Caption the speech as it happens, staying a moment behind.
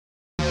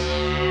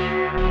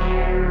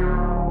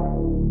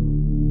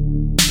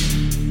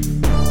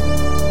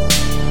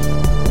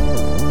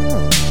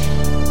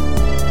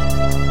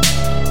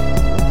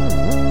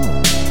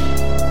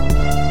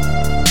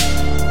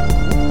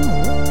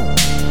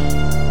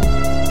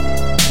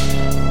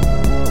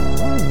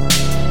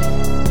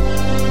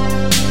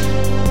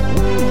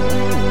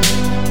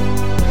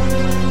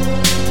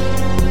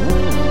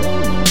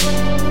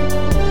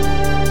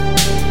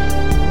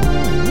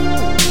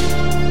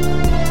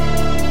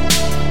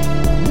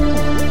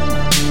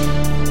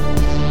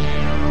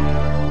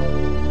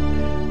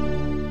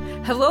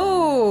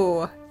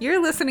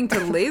listening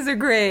to Laser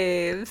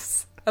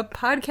Graves, a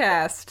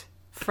podcast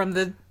from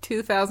the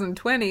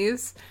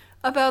 2020s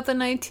about the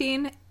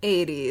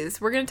 1980s.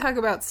 We're going to talk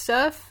about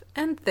stuff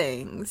and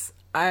things.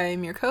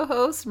 I'm your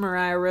co-host,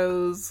 Mariah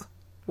Rose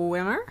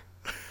Wimmer.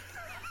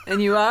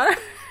 And you are?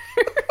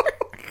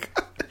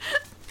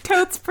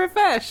 Totes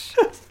Profesh.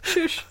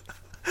 Shush.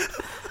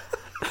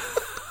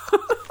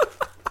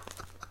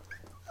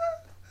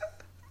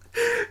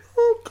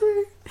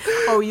 Okay.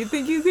 Oh, you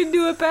think you can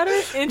do it better?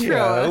 Intro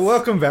us.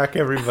 Welcome back,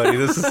 everybody.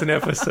 This is an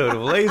episode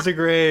of Laser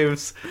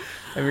Graves.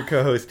 I'm your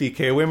co-host,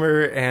 DK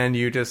Wimmer, and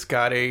you just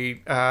got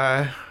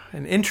an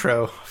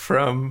intro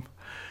from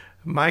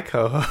my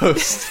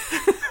co-host.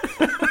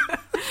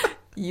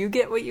 You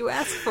get what you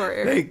asked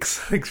for.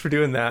 Thanks for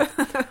doing that.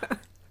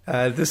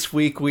 This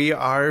week we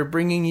are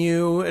bringing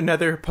you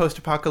another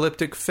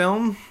post-apocalyptic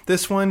film.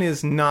 This one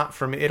is not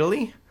from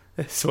Italy.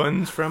 This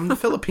one's from the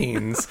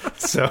Philippines.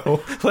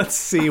 So let's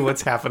see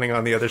what's happening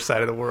on the other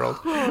side of the world.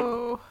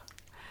 Oh.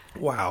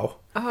 Wow.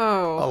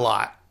 Oh. A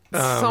lot.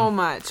 So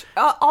much.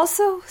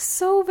 Also,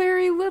 so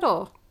very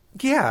little.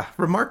 Yeah,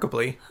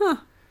 remarkably. Huh.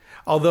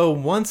 Although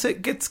once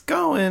it gets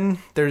going,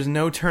 there's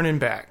no turning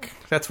back.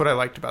 That's what I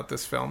liked about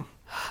this film.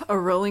 A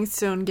rolling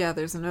stone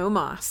gathers no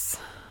moss.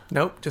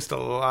 Nope, just a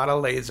lot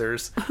of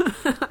lasers.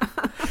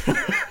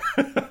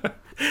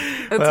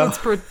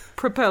 That's what's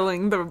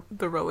propelling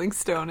the Rolling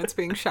Stone. It's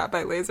being shot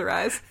by laser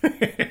eyes.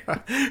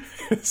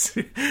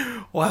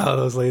 Wow,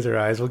 those laser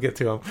eyes. We'll get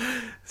to them.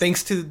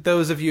 Thanks to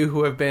those of you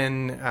who have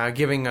been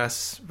giving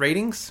us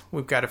ratings.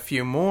 We've got a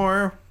few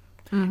more.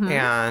 Mm-hmm.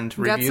 And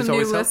reviews got some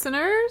always new help.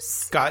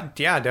 Listeners?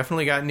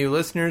 Definitely got new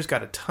listeners.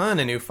 Got a ton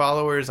of new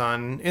followers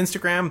on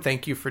Instagram.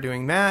 Thank you for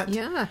doing that.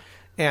 Yeah.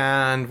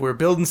 And we're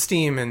building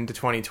steam into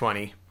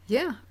 2020.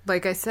 Yeah,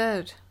 like I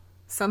said.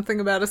 Something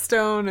about a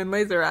stone and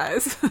laser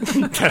eyes.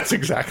 That's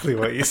exactly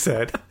what you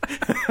said.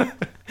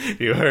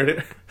 You heard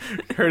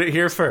it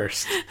here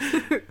first.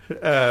 You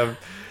have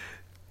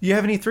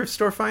any thrift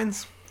store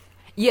finds?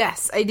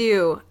 Yes, I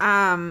do.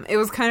 It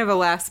was kind of a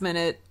last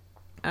minute,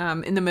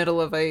 in the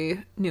middle of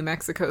a New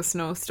Mexico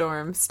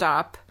snowstorm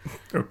stop.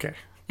 Okay.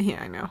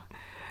 Yeah, I know.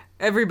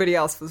 Everybody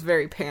else was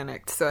very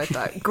panicked, so I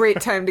thought, great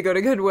time to go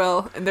to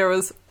Goodwill. And there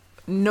was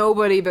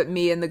nobody but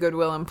me and the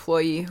Goodwill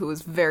employee who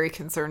was very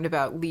concerned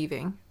about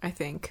leaving, I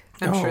think.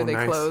 I'm sure they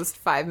closed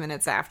 5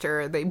 minutes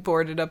after. They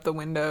boarded up the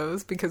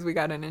windows because we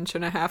got 1.5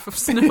 inches of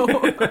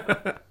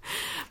snow.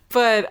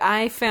 But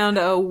I found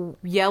a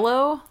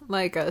yellow,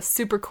 like a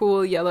super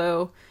cool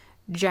yellow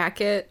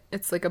jacket.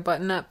 It's like a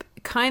button-up.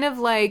 Kind of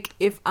like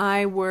if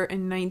I were a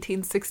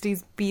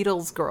 1960s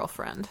Beatles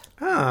girlfriend.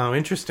 Oh,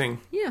 interesting.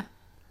 Yeah.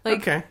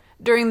 Like, okay.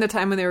 During the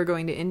time when they were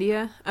going to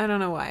India. I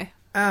don't know why.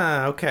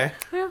 Ah, okay.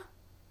 Yeah.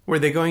 Were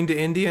they going to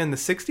India in the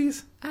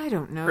 60s? I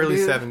don't know, Early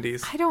dude.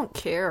 70s. I don't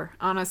care,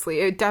 honestly.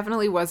 It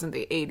definitely wasn't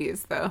the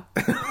 80s, though.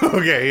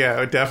 Okay,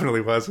 yeah, it definitely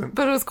wasn't.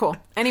 But it was cool.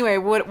 Anyway,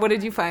 what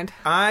did you find?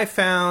 I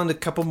found a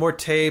couple more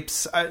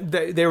tapes.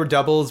 They were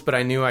doubles, but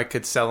I knew I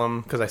could sell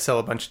them because I sell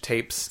a bunch of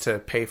tapes to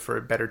pay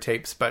for better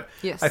tapes. But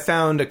yes. I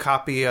found a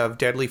copy of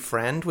Deadly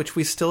Friend, which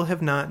we still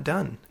have not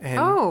done.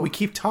 And we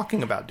keep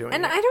talking about doing it.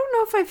 And I don't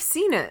know if I've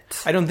seen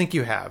it. I don't think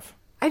you have.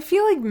 I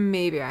feel like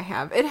maybe I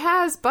have. It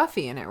has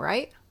Buffy in it,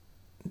 right?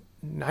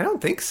 I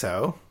don't think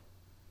so.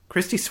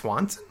 Christy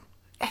Swanson?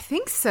 I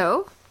think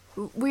so.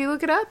 Will you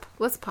look it up?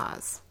 Let's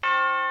pause.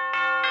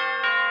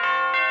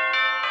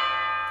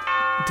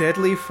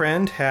 Deadly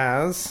Friend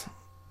has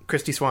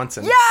Christy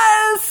Swanson.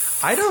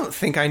 Yes! I don't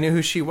think I knew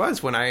who she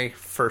was when I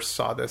first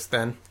saw this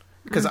then.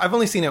 Because I've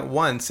only seen it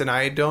once, and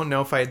I don't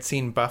know if I had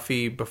seen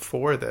Buffy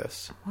before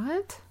this.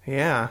 What?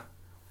 Yeah.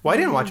 Well, I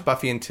didn't watch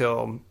Buffy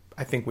until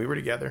I think we were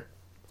together.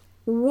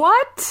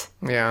 What?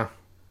 Yeah.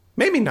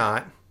 Maybe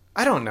not.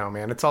 I don't know,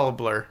 man. It's all a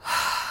blur.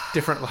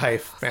 Different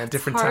life, man.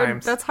 Different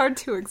times. That's hard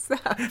to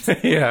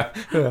accept. Yeah.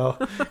 Well,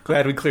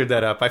 glad we cleared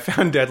that up. I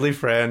found Deadly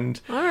Friend.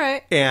 All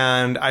right.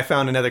 And I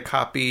found another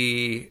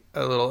copy,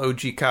 a little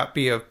OG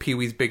copy of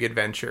Pee-wee's Big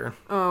Adventure.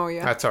 Oh,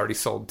 yeah. That's already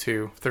sold,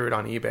 too. Threw it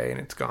on eBay, and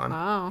it's gone.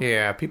 Wow.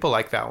 Yeah, people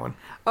like that one.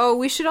 Oh,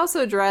 we should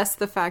also address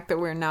the fact that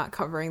we're not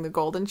covering The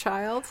Golden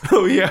Child.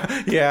 Oh,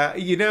 yeah. Yeah.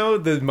 You know,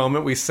 the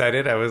moment we said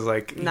it, I was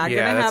like, not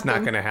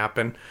going to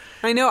happen.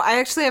 I know. I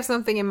actually have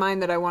something in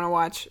mind that I want to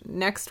watch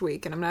next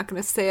week, and I'm not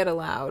going to say it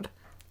aloud.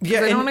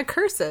 Yeah, I don't want to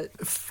curse it.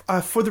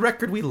 For the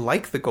record, we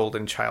like The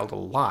Golden Child a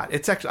lot.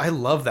 It's actually, I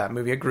love that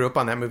movie. I grew up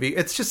on that movie.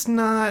 It's just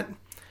not...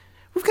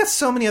 We've got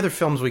so many other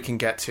films we can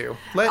get to.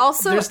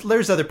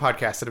 There's other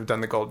podcasts that have done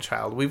The Golden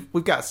Child.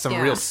 We've got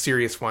some real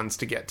serious ones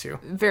to get to.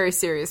 Very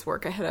serious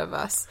work ahead of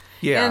us.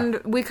 Yeah.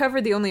 And we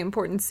covered the only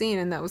important scene,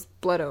 and that was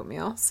blood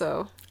oatmeal,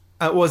 so...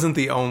 It wasn't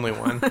the only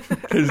one.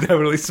 There's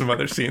definitely some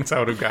other scenes I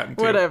would have gotten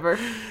to. Whatever.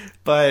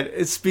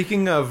 But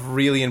speaking of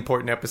really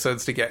important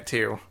episodes to get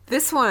to...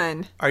 This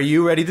one. Are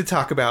you ready to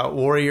talk about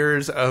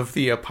Warriors of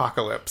the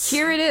Apocalypse?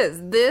 Here it is.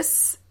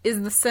 This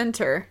is the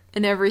center,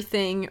 and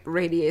everything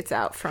radiates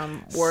out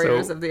from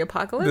Warriors of the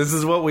Apocalypse. This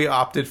is what we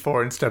opted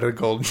for instead of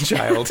Golden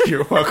Child.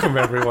 You're welcome,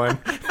 everyone.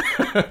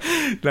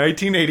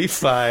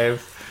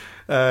 1985.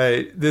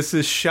 This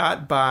is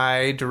shot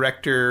by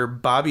director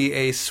Bobby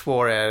A.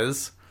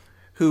 Suarez,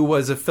 who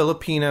was a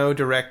Filipino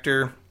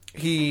director.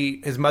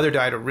 His mother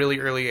died at a really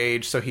early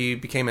age, so he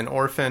became an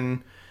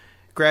orphan,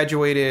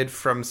 graduated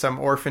from some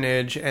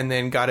orphanage, and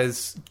then got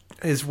his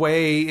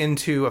way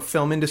into a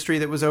film industry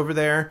that was over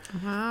there.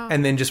 Wow.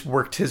 And then just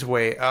worked his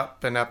way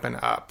up and up and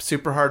up.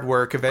 Super hard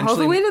work. Eventually, all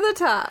the way to the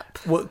top.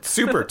 Well,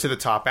 super to the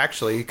top,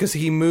 actually, because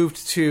he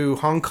moved to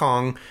Hong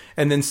Kong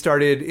and then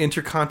started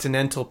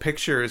Intercontinental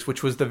Pictures,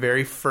 which was the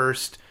very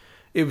first,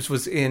 it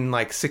was in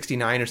like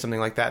 69 or something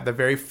like that, the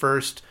very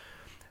first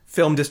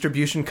film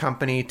distribution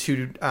company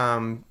to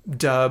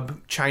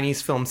dub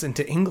Chinese films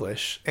into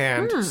English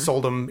and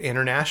sold them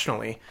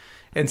internationally.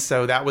 And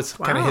so that was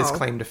kind of his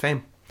claim to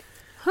fame.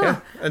 Huh. Yeah,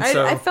 and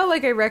I felt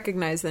like I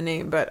recognized the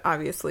name, but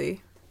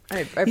obviously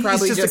I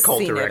probably he's just a cult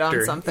seen director. it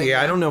on something.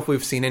 Yeah, I don't know if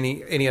we've seen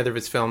any other of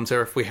his films,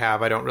 or if we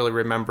have, I don't really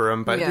remember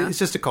him. But he's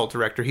just a cult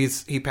director.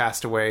 He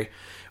passed away.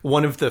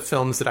 One of the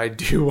films that I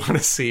do want to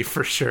see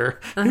for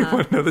sure. You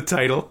want to know the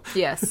title?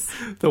 Yes.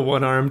 The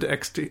One-Armed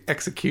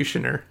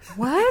Executioner.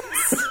 What?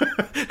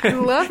 I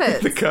love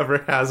it. The cover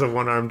has a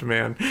one-armed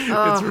man.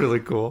 It's really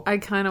cool. I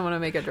kind of want to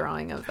make a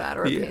drawing of that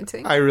or a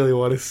painting. I really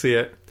want to see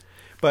it.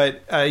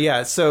 But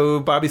so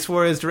Bobby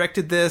Suarez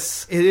directed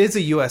this. It is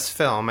a U.S.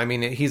 film. I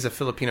mean, he's a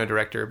Filipino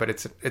director, but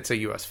it's a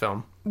U.S.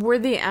 film. Were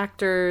the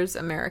actors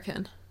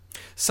American?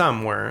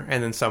 Some were,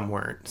 and then some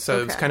weren't.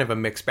 So it was kind of a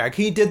mixed bag.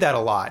 He did that a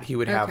lot. He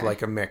would have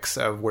like a mix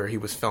of where he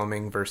was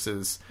filming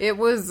versus... It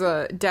was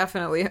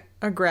definitely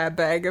a grab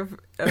bag of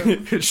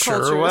It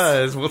sure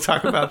was. We'll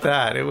talk about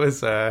that. It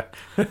was a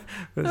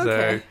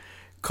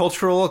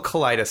cultural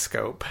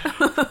kaleidoscope.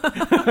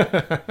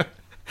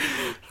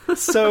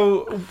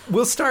 So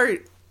we'll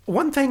start...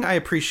 One thing I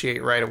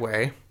appreciate right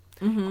away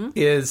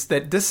is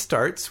that this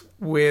starts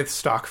with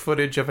stock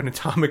footage of an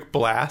atomic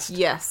blast.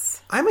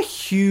 Yes. I'm a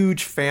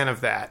huge fan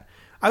of that.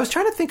 I was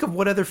trying to think of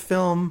what other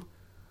film...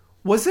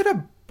 Was it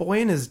A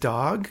Boy and His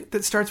Dog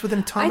that starts with an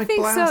atomic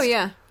blast? I think so,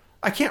 yeah.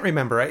 I can't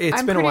remember. It's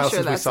I'm been a while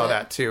pretty sure since we saw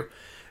that too.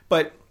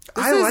 But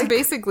this is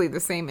basically the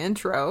same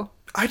intro.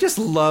 I just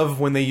love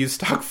when they use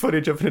stock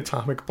footage of an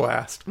atomic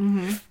blast.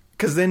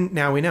 Because then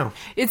now we know.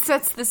 It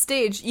sets the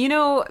stage. You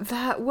know,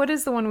 what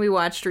is the one we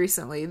watched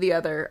recently? The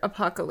other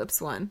Apocalypse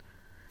one.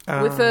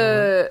 With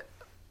the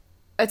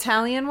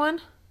Italian one?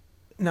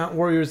 Not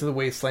Warriors of the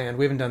Wasteland.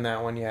 We haven't done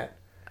that one yet.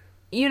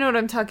 You know what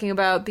I'm talking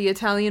about? The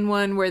Italian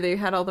one where they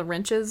had all the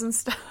wrenches and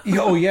stuff?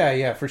 Oh,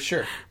 yeah, for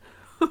sure.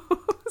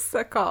 What's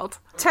that called?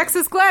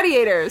 Texas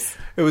Gladiators.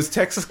 It was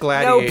Texas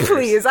Gladiators. No,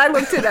 please. I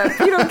looked it up.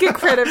 You don't get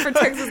credit for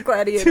Texas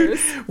Gladiators.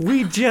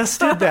 We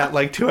just did that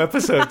like 2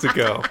 episodes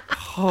ago.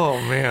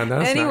 Oh, man,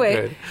 that's not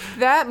good.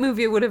 That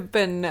movie would have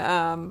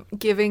been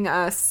giving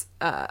us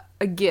a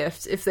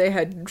gift if they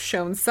had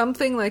shown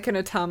something like an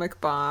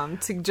atomic bomb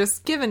to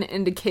just give an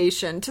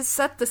indication to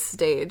set the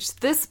stage.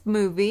 This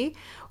movie,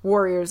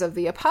 Warriors of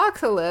the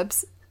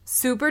Apocalypse,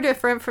 super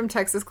different from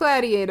Texas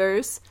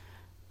Gladiators,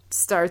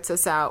 starts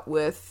us out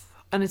with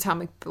an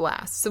atomic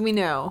blast. So we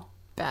know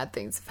bad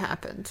things have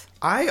happened.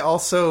 I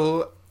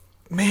also,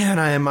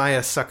 am I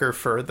a sucker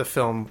for the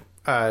film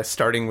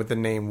starting with the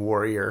name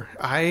Warrior.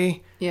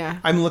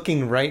 I'm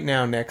looking right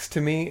now next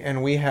to me,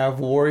 and we have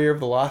Warrior of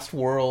the Lost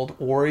World,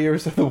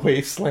 Warriors of the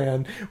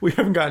Wasteland. We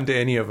haven't gotten to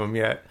any of them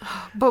yet.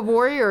 But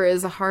warrior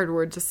is a hard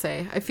word to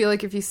say. I feel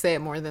like if you say it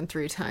more than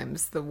 3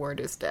 times, the word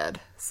is dead.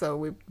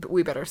 So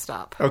we better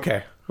stop.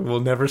 Okay. We'll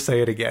never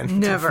say it again.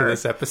 Never. For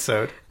this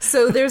episode.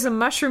 So there's a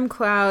mushroom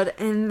cloud,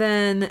 and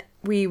then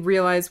we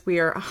realize we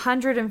are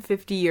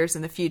 150 years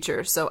in the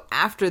future. So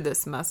after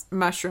this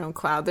mushroom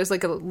cloud, there's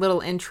like a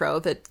little intro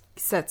that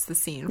sets the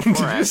scene for us.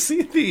 Did you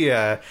see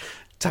the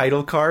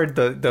title card?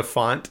 The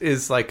font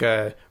is like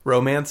a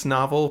romance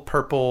novel,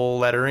 purple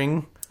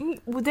lettering.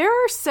 There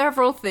are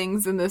several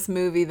things in this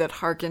movie that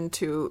harken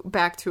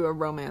back to a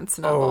romance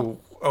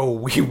novel. Oh,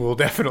 we will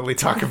definitely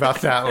talk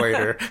about that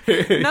later.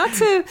 Not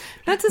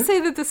to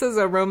say that this is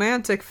a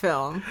romantic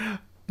film.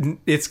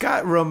 It's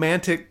got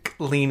romantic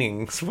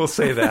leanings. We'll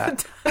say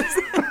that.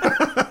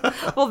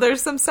 Well,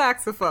 there's some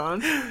saxophone.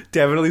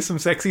 Definitely some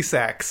sexy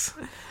sax.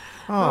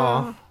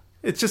 Oh,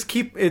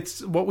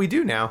 it's what we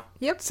do now.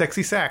 Yep.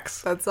 Sexy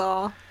sax. That's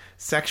all.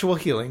 Sexual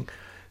healing.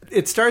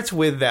 It starts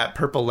with that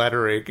purple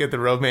lettering at the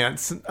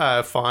romance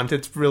font.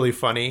 It's really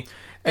funny.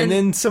 And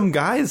then some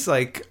guys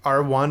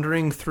are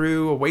wandering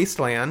through a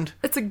wasteland.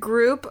 It's a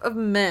group of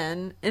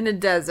men in a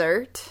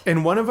desert.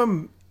 And one of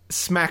them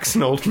smacks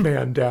an old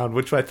man down,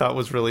 which I thought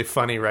was really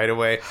funny right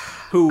away.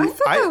 I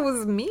thought that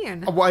was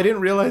mean. Well, I didn't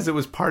realize it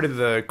was part of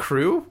the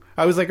crew.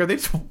 I was like, are they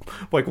just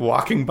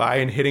walking by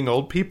and hitting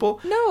old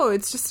people? No,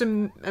 it's just a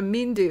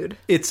mean dude.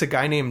 It's a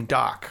guy named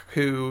Doc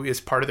who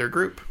is part of their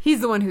group. He's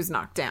the one who's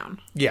knocked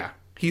down. Yeah,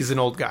 he's an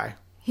old guy.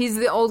 He's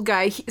the old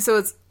guy. So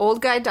it's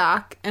old guy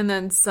Doc and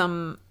then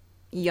some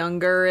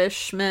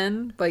younger-ish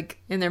men,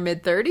 in their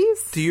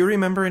mid-30s. Do you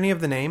remember any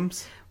of the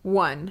names?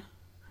 One.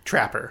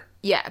 Trapper.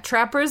 Yeah,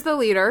 Trapper is the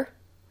leader.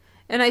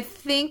 And I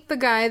think the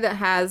guy that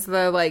has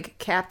the,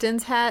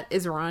 captain's hat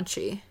is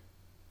Raunchy.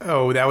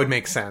 Oh, that would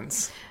make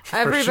sense.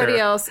 Everybody sure.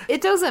 else,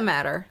 it doesn't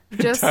matter.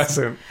 Just It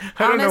doesn't.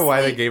 I don't know why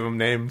they honestly, gave them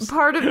names.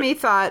 part of me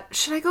thought,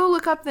 should I go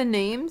look up the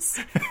names?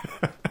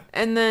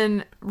 And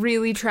then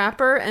really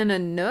Trapper and a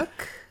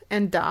Nook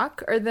and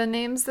Doc are the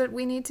names that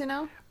we need to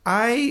know?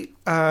 I'm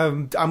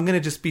going to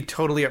just be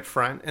totally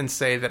upfront and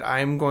say that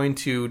I'm going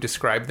to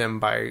describe them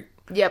by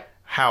Yep.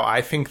 how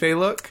I think they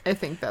look. I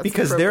think that's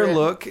because their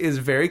appropriate. look is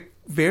very,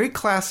 very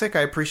classic.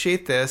 I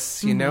appreciate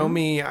this. You know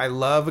me. I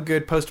love a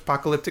good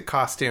post-apocalyptic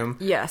costume.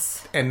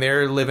 Yes. And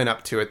they're living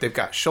up to it. They've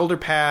got shoulder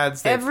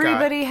pads.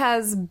 Everybody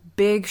has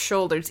big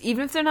shoulders.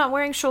 Even if they're not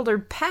wearing shoulder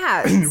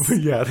pads,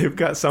 Yeah, they've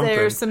got something.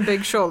 there's some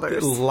big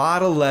shoulders. A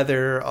lot of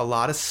leather, a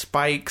lot of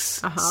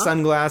spikes,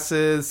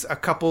 sunglasses, a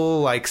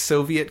couple like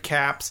Soviet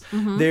caps.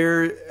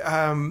 They're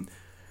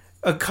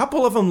a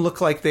couple of them look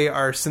like they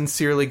are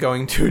sincerely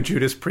going to a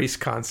Judas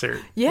Priest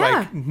concert. Yeah.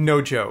 Like, no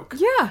joke.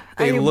 Yeah,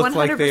 They I look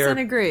like they 100% are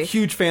agree.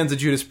 huge fans of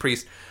Judas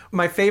Priest.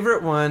 My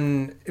favorite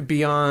one,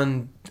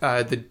 beyond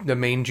the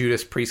main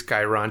Judas Priest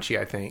guy, Raunchy,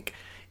 I think,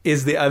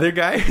 is the other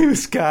guy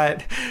who's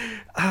got...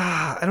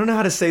 I don't know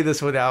how to say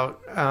this without...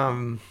 I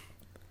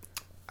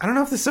don't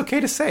know if this is okay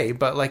to say,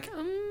 but like,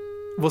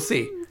 we'll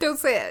see. Don't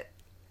say it.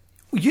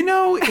 You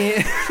know,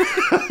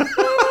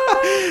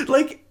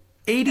 like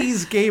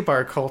 80s gay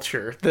bar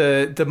culture,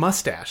 the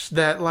mustache,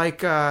 that like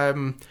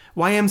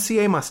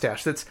YMCA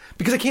mustache. That's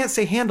because I can't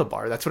say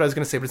handlebar. That's what I was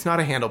going to say, but it's not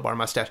a handlebar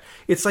mustache.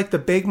 It's like the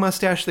big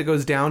mustache that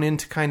goes down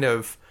into kind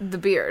of The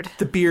beard.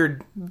 the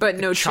beard, But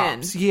no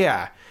chops. chin.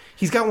 Yeah,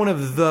 he's got one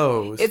of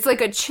those. It's like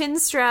a chin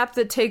strap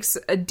that takes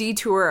a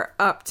detour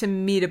up to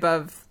meet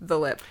above the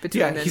lip.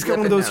 Between He's got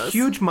one of those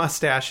huge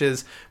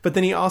mustaches, but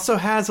then he also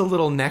has a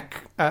little neck,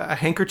 a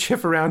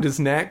handkerchief around his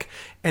neck,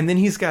 and then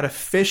he's got a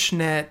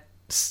fishnet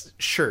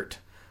shirt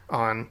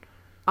on.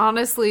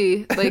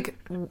 Honestly, like,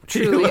 He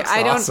truly, looks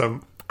I don't...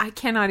 awesome. I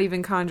cannot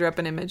even conjure up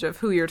an image of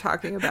who you're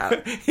talking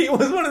about. He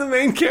was one of the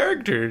main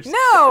characters.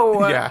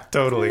 No! Yeah,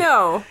 totally.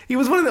 No. He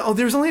was one of the... Oh,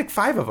 there's only like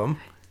 5 of them.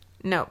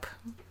 Nope.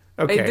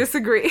 Okay. I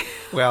disagree.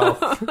 Well,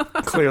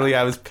 clearly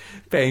I was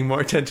paying more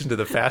attention to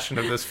the fashion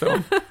of this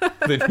film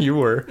than you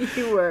were.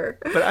 You were.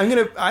 But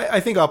I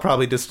think I'll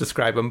probably just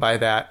describe him by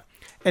that.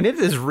 And it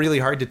is really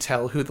hard to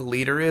tell who the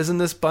leader is in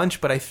this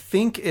bunch, but I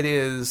think it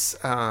is...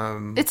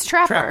 It's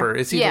Trapper.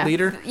 Is he Yeah. the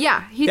leader?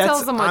 Yeah, he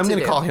tells them what I'm to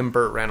gonna do. call him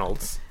Burt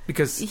Reynolds,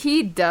 because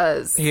He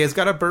does. he has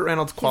got a Burt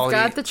Reynolds quality.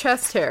 He's got the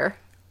chest hair.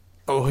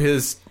 Oh,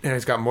 he's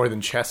got more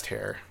than chest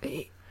hair.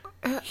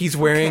 He's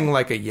wearing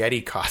like a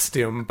Yeti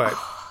costume, but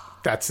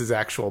that's his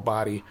actual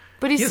body.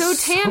 But he's He so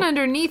is tan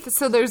underneath,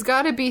 so there's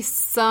got to be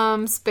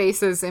some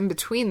spaces in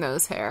between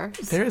those hairs.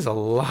 There is a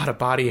lot of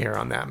body hair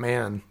on that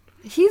man.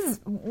 He's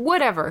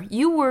whatever.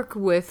 You work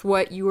with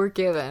what you were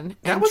given.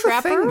 That And was a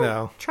Trapper, thing,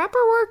 though. Trapper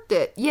worked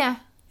it. Yeah.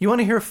 You want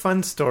to hear a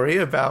fun story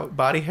about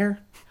body hair?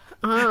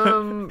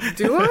 Do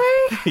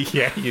I?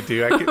 Yeah, you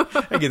do.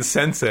 I can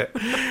sense it.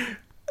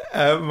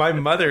 My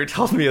mother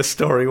told me a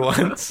story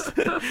once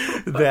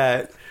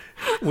that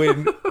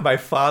when my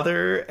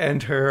father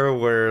and her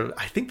were,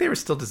 I think they were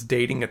still just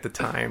dating at the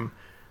time.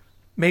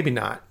 Maybe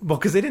not. Well,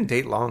 because they didn't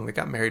date long. They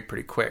got married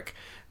pretty quick.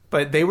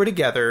 But they were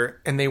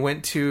together and they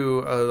went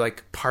to a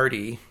like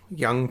party,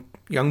 young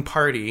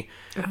party.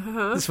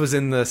 This was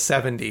in the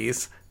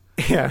 70s.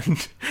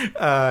 And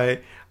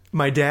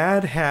my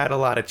dad had a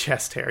lot of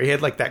chest hair. He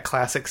had like that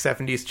classic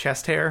 70s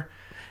chest hair.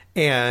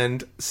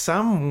 And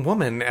some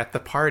woman at the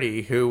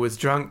party who was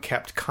drunk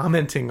kept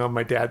commenting on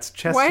my dad's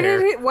chest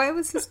hair. Why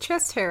was his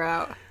chest hair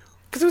out?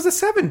 Because it was the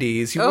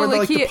 70s. You Oh, wore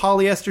like the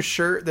polyester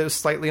shirt that was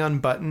slightly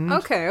unbuttoned.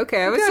 Okay. I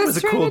My was dad just was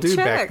a trying cool to dude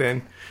check. back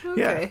then. Yeah.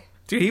 Okay.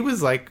 Dude, he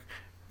was like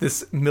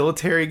this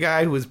military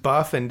guy who was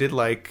buff and did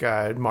like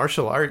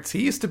martial arts.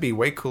 He used to be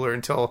way cooler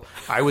until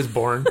I was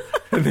born.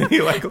 And then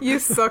he like You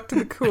sucked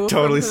the cool.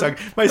 totally from him.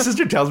 sucked. My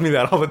sister tells me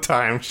that all the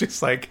time.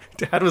 She's like,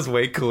 Dad was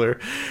way cooler.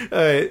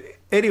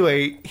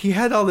 Anyway, he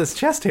had all this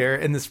chest hair,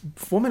 and this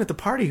woman at the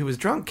party who was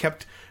drunk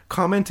kept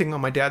commenting on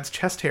my dad's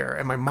chest hair,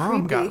 and my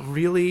mom Creepy. got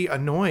really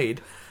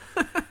annoyed.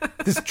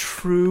 This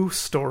true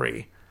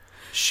story.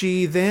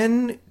 She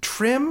then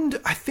trimmed,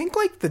 I think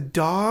like the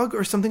dog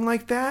or something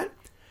like that,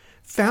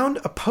 found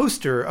a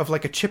poster of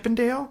like a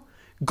Chippendale,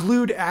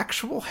 glued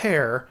actual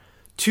hair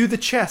to the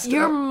chest.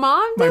 Your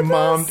mom did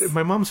this?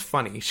 My mom's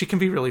funny. She can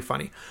be really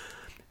funny.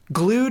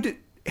 Glued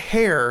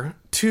hair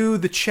to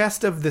the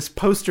chest of this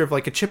poster of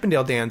like a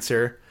Chippendale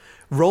dancer,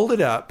 rolled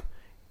it up,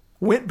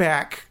 went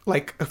back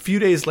like a few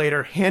days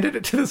later, handed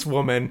it to this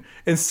woman,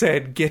 and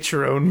said, "Get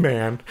your own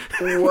man."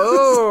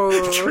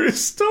 Whoa. True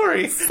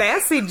story.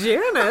 Sassy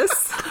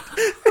Janice.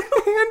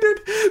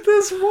 Handed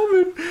this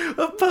woman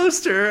a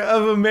poster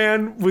of a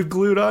man with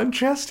glued on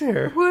chest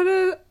hair. What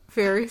a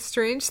very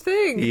strange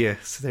thing.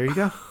 Yes, there you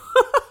go.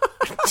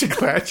 Aren't you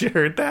glad you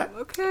heard that?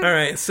 Okay. All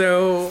right,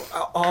 so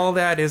all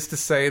that is to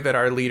say that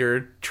our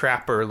leader,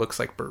 Trapper, looks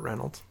like Burt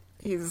Reynolds.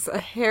 He's a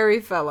hairy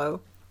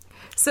fellow.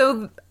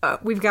 So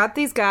we've got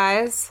these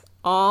guys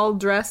all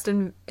dressed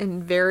in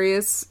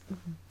various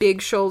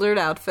big-shouldered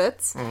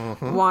outfits,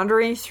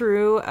 wandering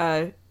through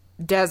a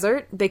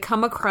desert. They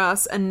come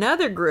across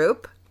another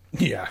group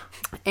Yeah.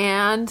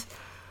 And,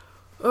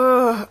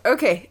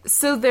 okay,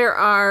 so there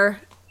are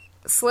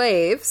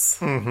slaves.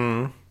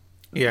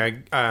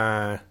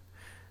 Yeah,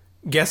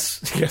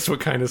 guess what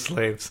kind of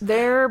slaves?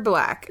 They're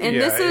black. And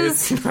yeah, this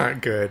is... it's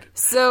not good.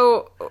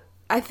 So,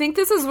 I think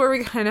this is where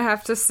we kind of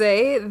have to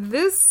say,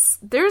 there's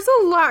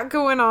a lot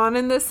going on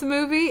in this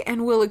movie,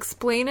 and we'll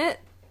explain it.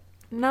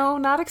 No,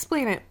 not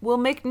explain it. We'll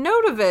make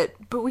note of it,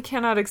 but we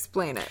cannot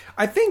explain it.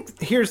 I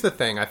think, here's the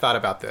thing, I thought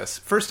about this.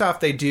 First off,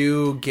 they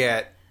do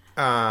get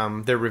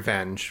their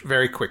revenge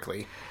very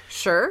quickly.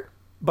 Sure.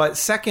 But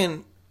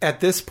second, at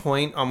this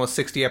point, almost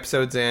 60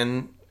 episodes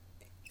in,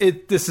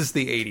 this is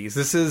the 80s.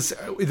 This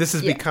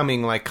is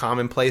becoming like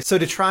commonplace. So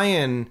to try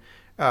and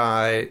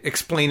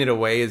explain it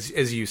away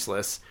is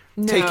useless.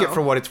 No. Take it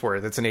for what it's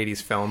worth. It's an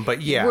 80s film,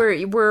 but yeah.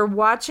 We're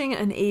watching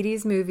an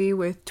 80s movie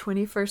with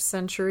 21st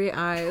century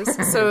eyes,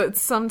 so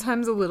it's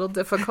sometimes a little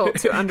difficult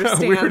to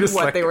understand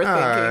what they were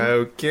thinking.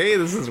 Okay,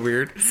 this is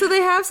weird. So they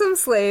have some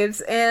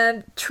slaves,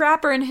 and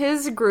Trapper and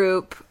his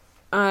group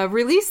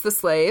release the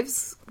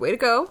slaves. Way to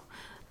go.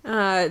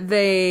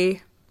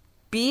 They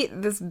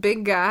beat this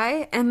big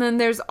guy, and then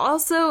there's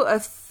also a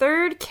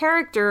third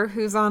character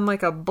who's on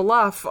like a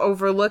bluff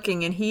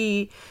overlooking, and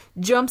he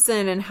jumps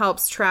in and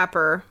helps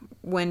Trapper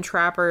when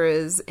Trapper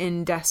is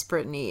in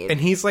desperate need. And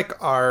he's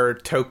like our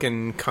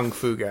token kung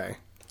fu guy.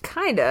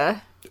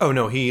 Kinda. Oh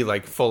no, he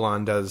like full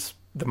on does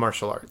the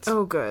martial arts.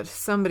 Oh good.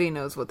 Somebody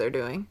knows what they're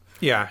doing.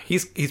 Yeah,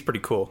 he's pretty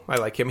cool. I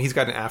like him. He's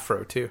got an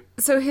afro too.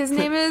 So his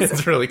name is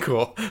It's really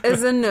cool.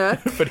 is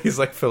Anouk. But he's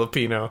like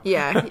Filipino.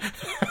 Yeah.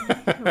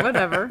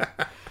 Whatever.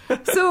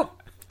 So,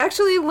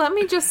 actually, let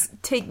me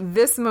just take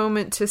this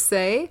moment to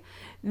say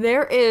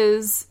there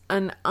is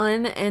an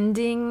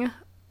unending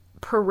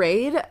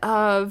parade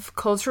of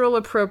cultural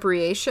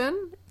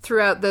appropriation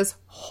throughout this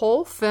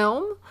whole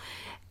film.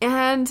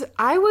 And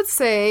I would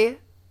say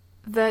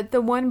that the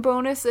one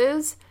bonus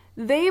is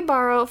they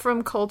borrow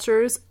from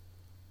cultures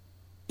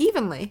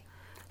evenly.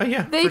 Oh,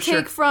 yeah. They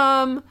take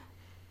from,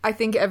 I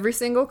think, every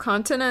single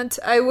continent.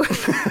 I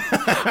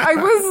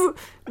was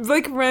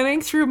like running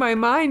through my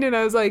mind and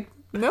I was like,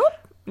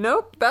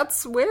 nope,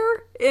 that's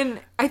where. And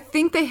I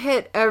think they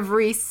hit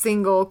every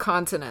single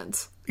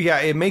continent. Yeah,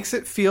 it makes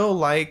it feel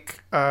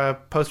like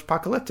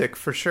post-apocalyptic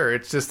for sure.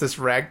 It's just this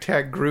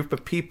ragtag group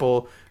of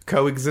people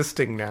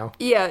coexisting now.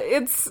 Yeah,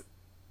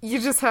 you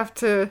just have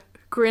to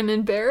grin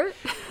and bear it.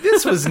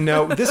 This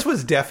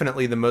was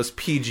definitely the most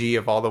PG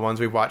of all the ones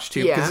we watched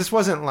too. Because this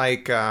wasn't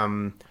like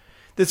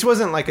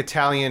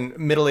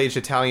middle-aged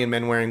Italian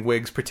men wearing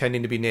wigs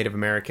pretending to be Native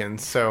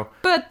Americans. So,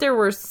 but there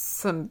were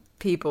some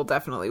people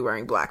definitely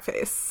wearing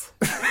blackface.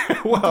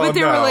 Well, but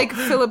they were like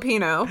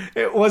Filipino.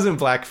 It wasn't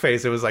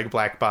blackface. It was like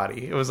black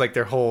body. It was like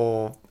her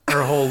whole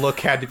look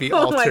had to be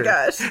altered. Oh my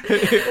gosh.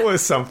 It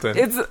was something.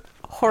 It's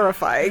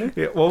horrifying.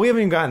 Yeah, well, we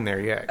haven't even gotten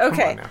there yet. Okay.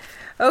 Come on now.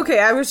 Okay,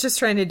 I was just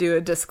trying to do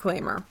a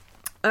disclaimer.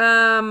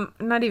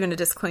 Not even a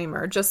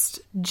disclaimer,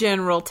 just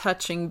general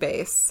touching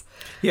base.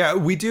 Yeah,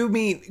 we do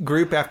meet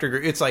group after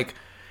group. It's like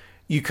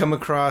you come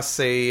across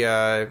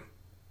a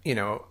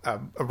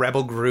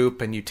rebel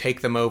group and you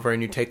take them over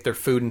and you take their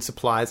food and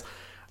supplies.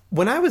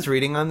 When I was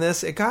reading on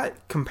this, it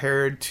got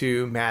compared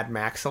to Mad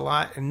Max a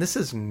lot, and this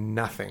is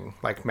nothing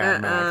like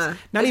Mad Max.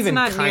 It's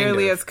not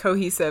nearly as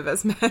cohesive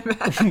as Mad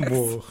Max.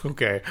 Well,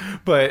 okay,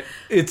 but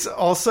it's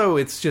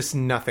just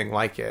nothing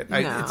like it.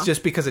 No. It's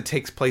just because it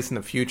takes place in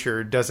the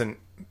future doesn't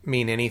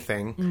mean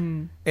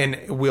anything, and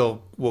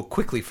we'll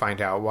quickly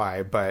find out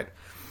why. But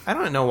I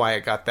don't know why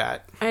it got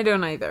that. I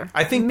don't either.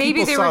 I think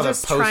maybe people they saw were the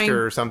just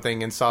poster or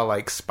something and saw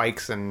like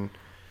spikes and.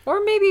 Or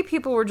maybe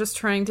people were just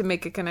trying to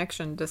make a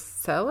connection to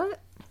sell it.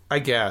 I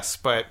guess,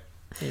 but,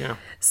 yeah.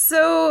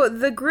 So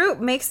the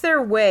group makes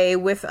their way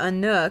with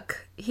Anouk.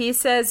 He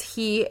says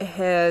he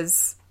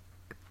has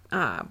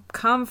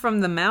come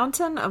from the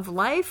mountain of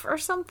life or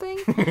something.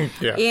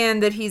 Yeah.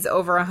 And that he's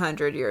over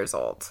 100 years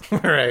old.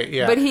 Right,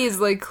 yeah. But he's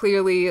like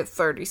clearly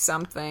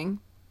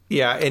 30-something.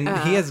 Yeah, and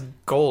he has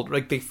gold.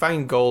 Like, they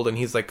find gold, and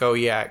he's like, oh,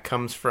 yeah, it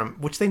comes from...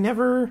 Which they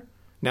never...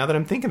 Now that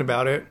I'm thinking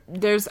about it,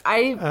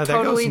 that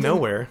goes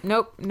nowhere.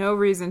 Nope, no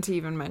reason to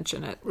even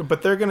mention it.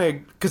 But they're gonna,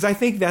 because I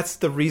think that's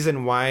the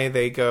reason why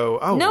they go.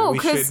 Oh, no,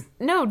 because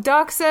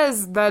Doc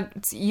says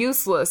that's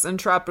useless, and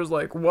Trapper's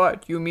like,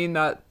 "What? You mean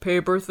that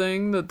paper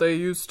thing that they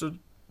used to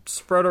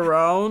spread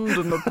around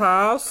in the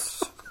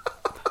past?"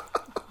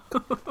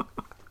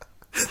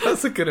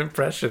 That's a good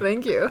impression.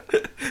 Thank you.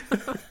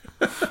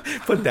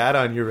 Put that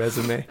on your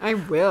resume. I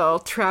will.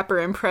 Trapper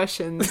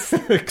impressions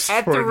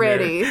at the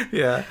ready.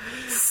 Yeah.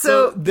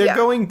 So they're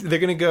going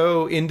to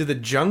go into the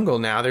jungle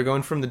now. They're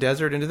going from the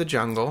desert into the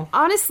jungle.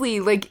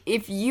 Honestly, like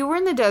if you were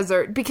in the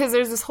desert, because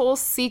there's this whole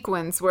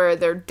sequence where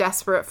they're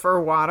desperate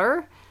for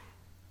water.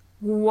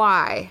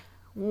 Why?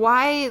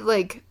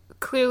 Like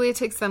clearly it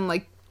takes them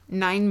like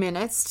 9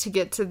 minutes to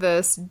get to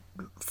this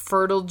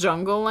fertile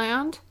jungle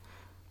land.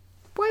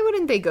 Why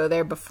wouldn't they go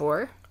there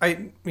before?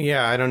 I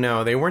don't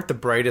know. They weren't the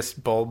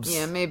brightest bulbs.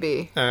 Yeah,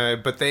 maybe.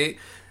 But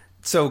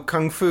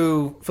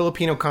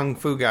Filipino kung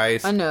fu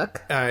guys.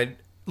 Anouk.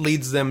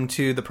 leads them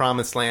to the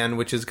promised land,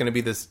 which is going to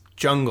be this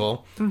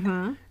jungle.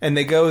 Mm-hmm. And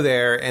they go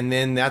there, and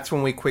then that's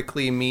when we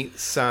quickly meet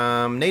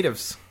some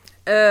natives.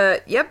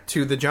 Yep.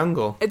 To the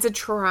jungle. It's a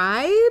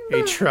tribe.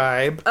 A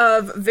tribe.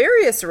 Of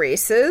various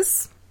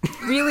races.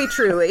 Really,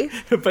 truly.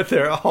 But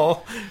they're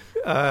all,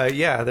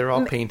 they're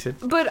all painted.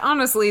 But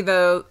honestly,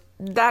 though,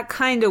 that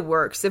kind of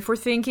works. If we're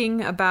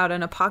thinking about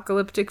an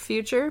apocalyptic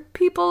future,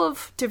 people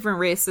of different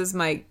races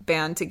might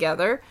band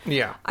together.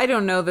 Yeah. I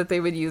don't know that they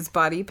would use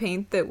body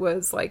paint that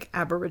was like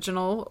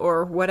Aboriginal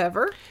or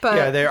whatever. But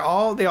yeah, they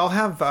all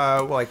have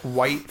like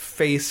white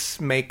face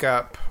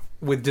makeup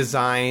with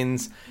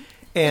designs,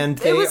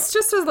 and it was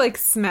just a like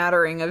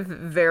smattering of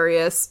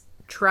various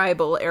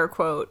tribal air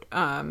quote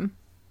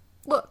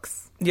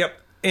looks. Yep.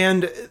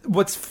 And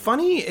what's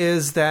funny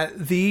is that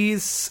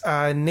these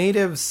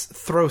natives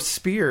throw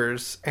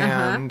spears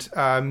and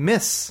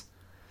miss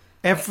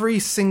every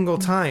single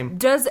time.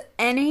 Does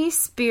any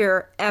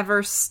spear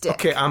ever stick?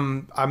 Okay,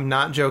 I'm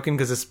not joking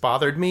because this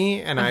bothered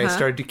me, and I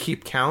started to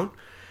keep count.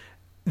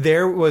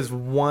 There was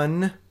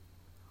one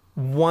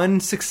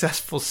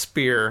successful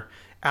spear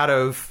out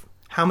of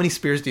how many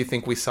spears do you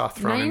think we saw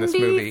thrown in this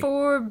movie?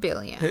 94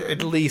 billion.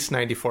 At least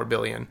 94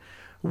 billion.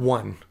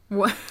 One.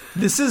 What?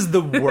 This is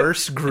the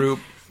worst group.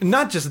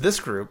 Not just this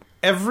group.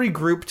 Every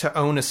group to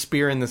own a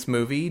spear in this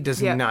movie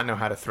does not know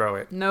how to throw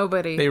it.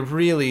 Nobody.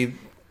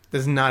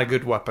 This is not a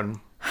good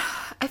weapon.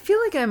 I feel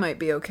like I might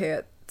be okay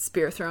at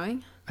spear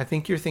throwing. I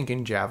think you're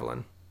thinking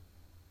javelin.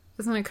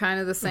 Isn't it kind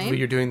of the same?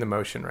 You're doing the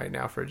motion right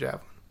now for a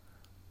javelin.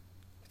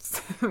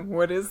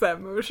 What is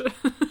that motion?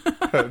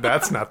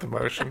 That's not the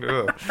motion.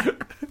 Ugh.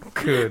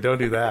 Good, don't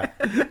do that.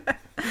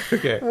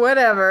 Okay.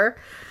 Whatever.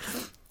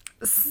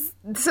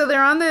 So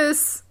they're on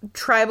this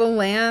tribal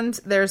land.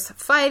 There's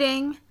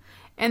fighting.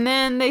 And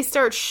then they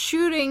start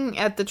shooting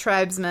at the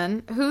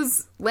tribesmen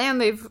whose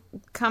land they've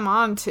come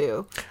on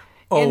to.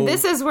 Oh. And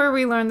this is where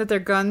we learn that their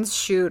guns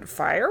shoot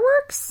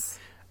fireworks.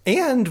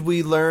 And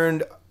we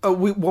learned...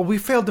 we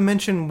failed to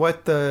mention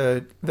what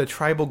the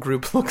tribal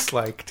group looks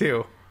like,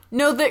 too.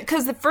 No,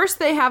 because first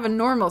they have a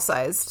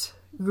normal-sized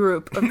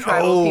group of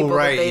tribal people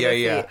that they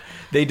defeat. Yeah.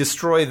 They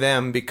destroy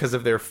them because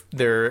of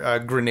their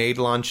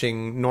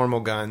grenade-launching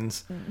normal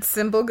guns.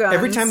 Simple guns.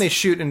 Every time they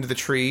shoot into the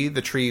tree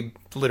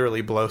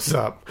literally blows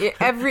up.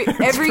 Every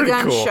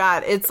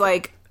gunshot, cool. It's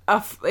like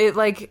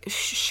it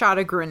shot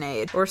a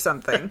grenade or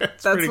something.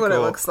 That's what cool. It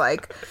looks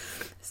like.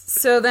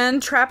 So then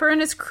Trapper and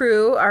his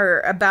crew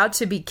are about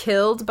to be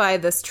killed by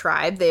this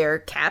tribe. They are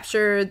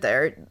captured.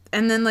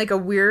 And then like a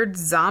weird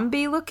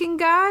zombie-looking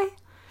guy.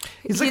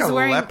 He's like a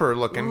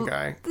leper-looking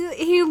guy.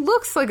 He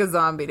looks like a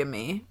zombie to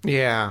me.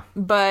 Yeah.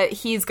 But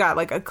he's got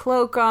like a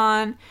cloak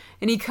on,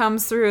 and he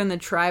comes through, and the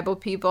tribal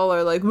people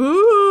are like,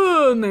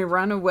 woo! And they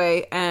run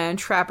away, and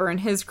Trapper and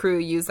his crew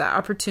use that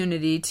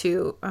opportunity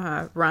to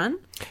run.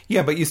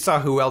 Yeah, but you saw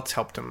who else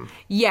helped him.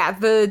 Yeah,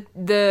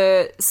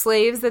 the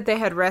slaves that they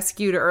had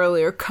rescued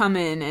earlier come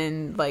in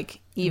and like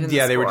even the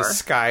score. They were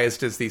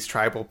disguised as these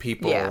tribal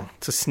people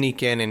to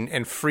sneak in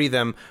and free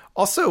them.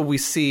 Also, we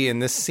see in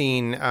this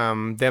scene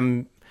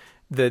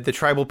the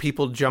tribal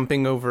people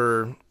jumping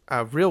over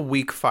a real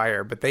weak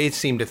fire, but they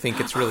seem to think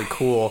it's really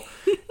cool.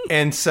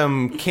 And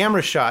some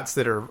camera shots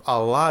that are a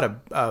lot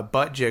of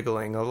butt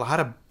jiggling, a lot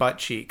of butt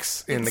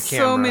cheeks in the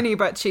camera. So many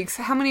butt cheeks.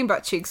 How many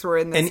butt cheeks were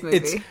in this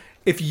movie?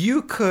 If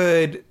you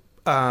could,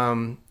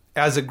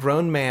 as a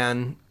grown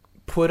man,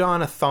 put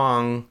on a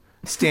thong,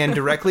 stand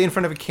directly in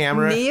front of a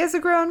camera. Me as a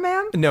grown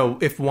man? No,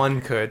 if one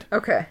could.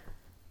 Okay.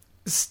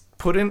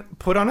 Put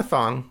on a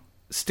thong,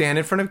 stand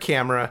in front of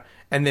camera,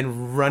 and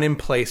then run in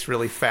place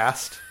really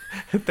fast.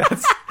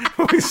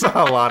 We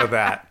saw a lot of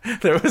that.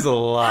 There was a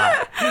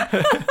lot.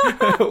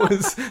 It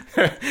was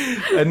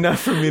enough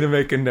for me to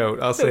make a note.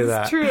 I'll say that.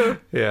 That's true.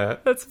 Yeah.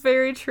 That's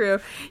very true.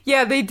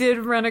 Yeah, they did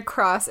run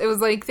across. It was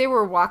like they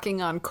were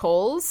walking on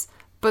coals,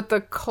 but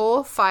the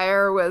coal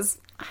fire was,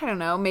 I don't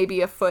know,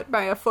 maybe a foot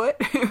by a foot.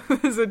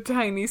 It was a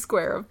tiny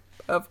square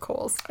of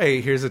coals.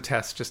 Hey, here's a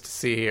test just to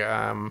see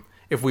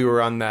if we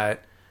were on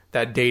that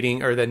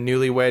dating or the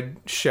newlywed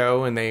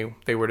show and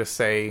they were to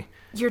say...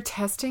 You're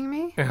testing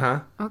me?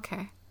 Uh-huh.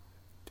 Okay.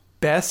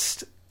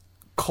 Best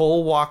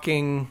coal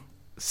walking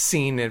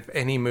scene of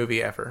any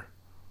movie ever.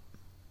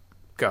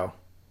 Go.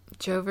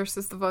 Joe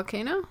versus the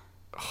volcano?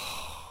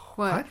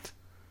 What?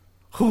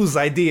 Whose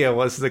idea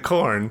was the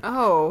corn?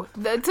 Oh,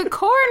 it's a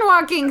corn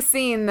walking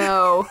scene,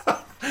 though.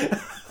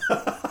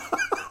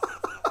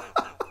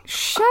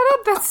 Shut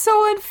up, that's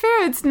so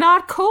unfair. It's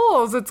not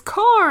coals, it's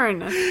corn.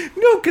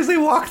 No, because they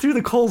walk through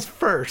the coals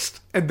first,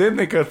 and then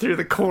they go through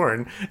the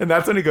corn. And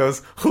that's when he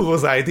goes,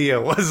 whose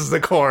idea was the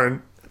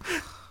corn?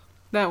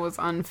 That was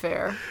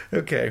unfair.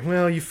 Okay,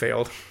 well, you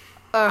failed.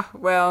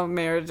 Well,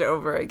 marriage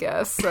over, I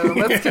guess. So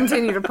let's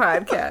continue to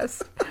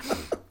podcast.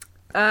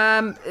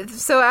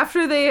 So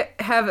after they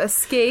have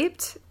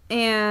escaped,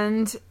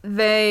 and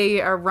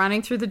they are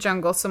running through the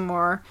jungle some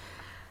more,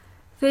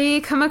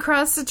 they come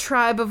across a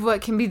tribe of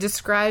what can be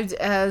described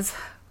as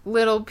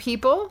little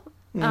people.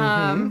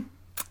 Mm-hmm.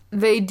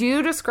 They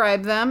do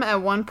describe them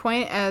at one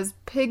point as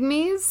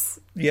pygmies,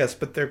 Yes,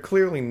 but they're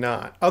clearly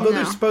not. Although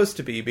they're No. supposed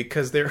to be,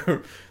 because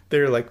they're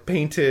like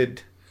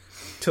painted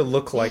to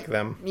look like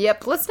them.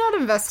 Yep, let's not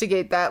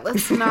investigate that.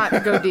 Let's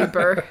not go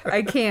deeper.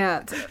 I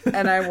can't,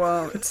 and I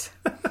won't.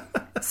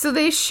 So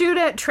they shoot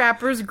at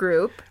Trapper's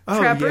group.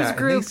 Trapper's and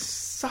group. they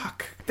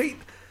suck. They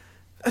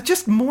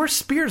just more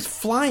spears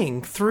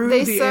flying through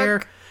They the suck,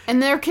 air.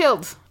 and they're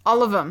killed.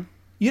 All of them.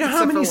 You know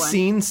how Except many for one.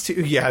 scenes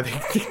to... Yeah,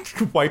 they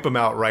wipe them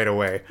out right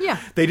away. Yeah.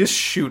 They just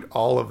shoot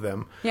all of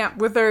them. Yeah,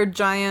 with their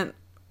giant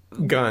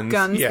Guns,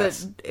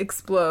 yes. that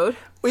explode.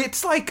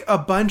 It's like a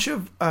bunch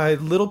of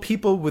little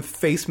people with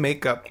face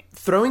makeup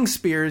throwing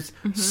spears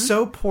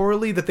so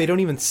poorly that they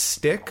don't even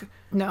stick.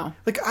 No.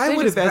 Like, I They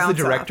would have, just as the bounce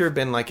director, off.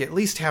 been like, at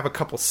least have a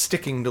couple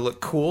sticking to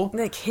look cool.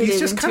 Like, hit These it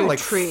just into kind of a like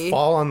tree.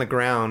 fall on the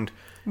ground.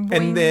 Boing.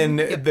 And then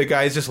Yep. the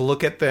guys just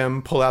look at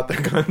them, pull out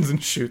their guns,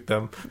 and shoot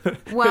them.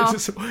 Well-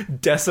 just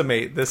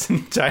decimate this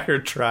entire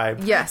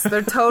tribe. Yes,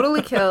 they're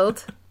totally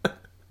killed.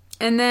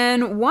 And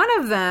then one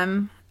of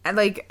them,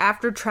 like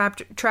after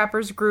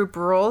Trapper's group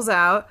rolls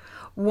out,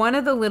 one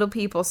of the little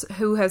people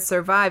who has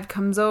survived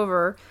comes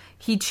over.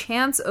 He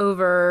chants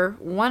over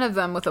one of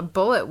them with a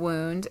bullet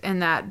wound,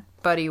 and that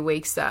buddy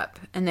wakes up.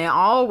 And they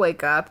all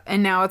wake up,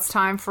 and now it's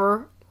time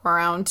for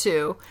round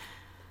 2.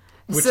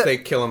 Which So- they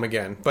kill him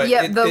again. But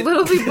Yeah, the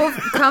little people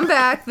come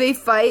back, they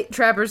fight,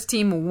 Trapper's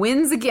team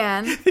wins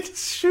again. They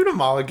just shoot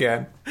them all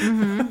again.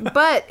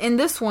 But in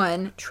this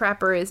one,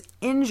 Trapper is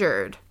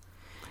injured.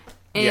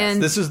 Yes,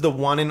 And this is the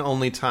one and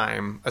only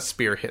time a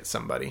spear hit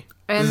somebody.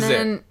 And This is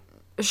then it.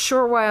 a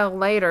short while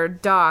later,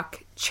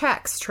 Doc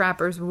checks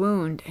Trapper's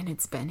wound and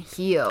it's been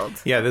healed.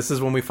 Yeah, this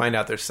is when we find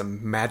out there's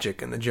some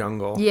magic in the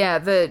jungle. Yeah,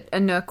 the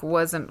Anouk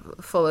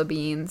wasn't full of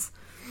beans.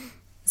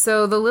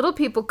 So the little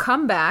people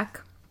come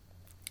back,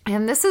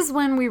 and this is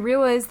when we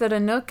realize that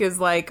Anouk is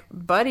like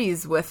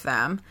buddies with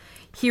them.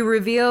 He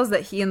reveals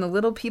that he and the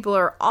little people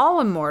are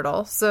all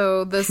immortal,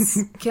 so this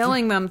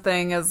killing them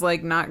thing is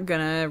like not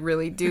gonna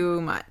really do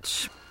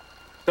much.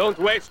 Don't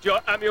waste your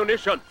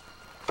ammunition.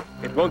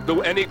 It won't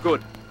do any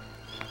good.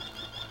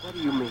 What do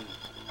you mean?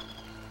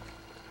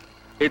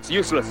 It's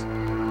useless.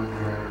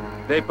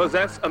 They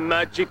possess a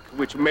magic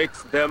which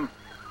makes them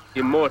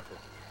immortal.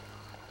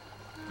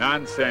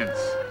 Nonsense.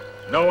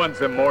 No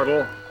one's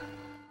immortal.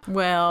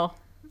 Well,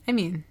 I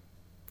mean,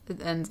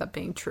 it ends up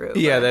being true.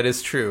 Yeah, but that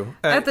is true.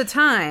 at the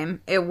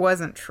time, it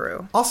wasn't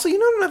true. Also, you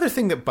know, another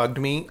thing that bugged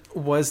me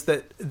was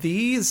that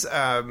these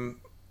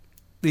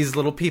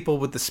little people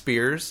with the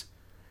spears,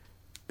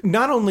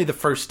 not only the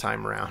first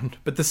time around,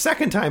 but the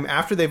second time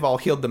after they've all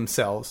healed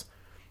themselves,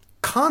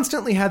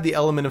 constantly had the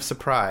element of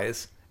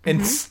surprise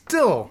and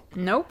still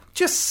Nope.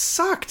 just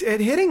sucked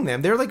at hitting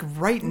them. They're like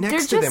right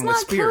next to They're them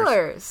just with spears. not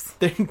killers.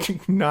 They're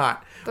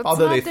not. That's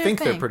Although not they their think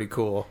they're thing. pretty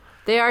cool.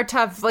 They are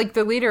tough. Like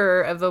the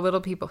leader of the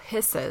little people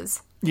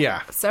hisses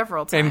Yeah.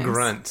 several times. And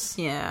grunts.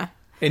 Yeah.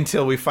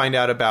 Until we find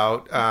out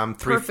about 3/4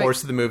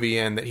 Perfect. of the movie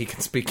and that he can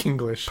speak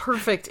English.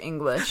 Perfect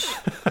English.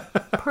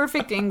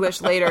 Perfect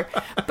English later.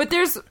 But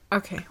there's...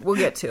 Okay, we'll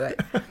get to it.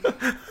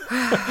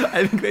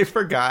 I think they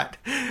forgot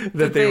that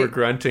they they- were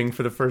grunting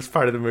for the first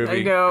part of the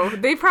movie. I know.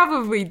 They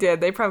probably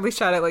did. They probably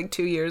shot it like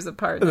 2 years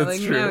apart. They're That's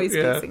like, true, now he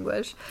speaks yeah.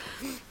 English.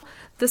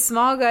 The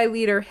small guy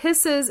leader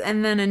hisses,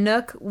 and then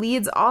Anouk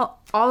leads all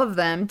of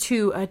them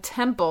to a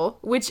temple,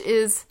 which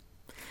is...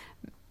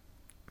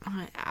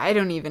 I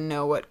don't even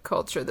know what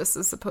culture this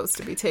is supposed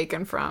to be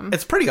taken from.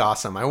 It's pretty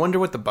awesome. I wonder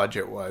what the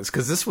budget was,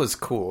 because this was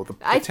cool. The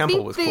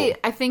temple was cool.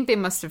 I think they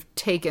must have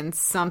taken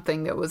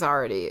something that was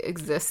already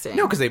existing.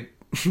 No, because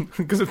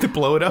if they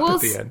blow it up well,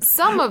 at the end.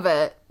 some of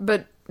it,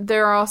 but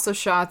there are also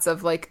shots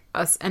of like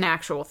an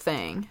actual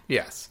thing.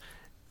 Yes.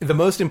 The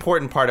most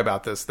important part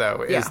about this,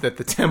 though, is Yeah. that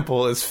the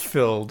temple is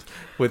filled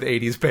with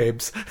 80s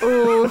babes.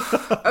 Ooh,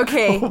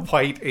 okay.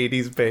 White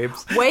 80s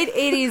babes. White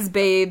 80s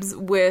babes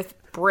with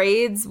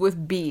braids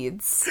with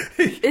beads.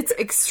 It's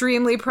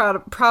extremely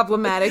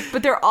problematic,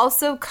 but they're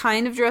also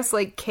kind of dressed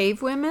like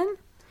cave women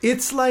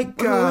It's like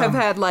who have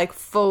had like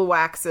full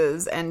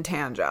waxes and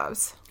tan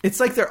jobs. it's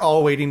like they're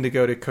all waiting to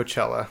go to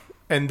Coachella,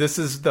 and this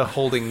is the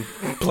holding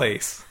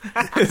place.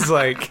 It's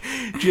like,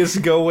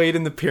 just go wait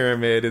in the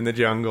pyramid in the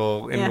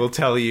jungle, and Yeah. we'll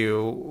tell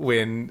you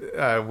when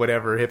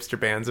whatever hipster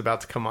band's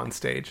about to come on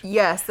stage.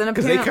 Yes, and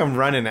Because they apparently, come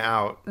running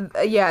out.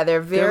 yeah,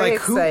 they're very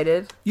like, "Who-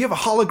 excited. You have a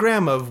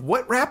hologram of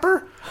what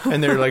rapper?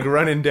 And they're like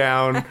running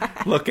down,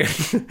 looking.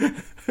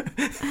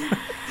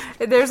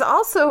 There's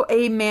also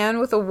a man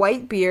with a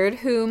white beard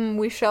whom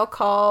we shall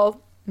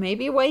call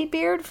maybe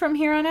Whitebeard from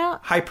here on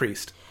out. High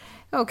priest.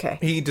 Okay.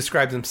 He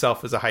describes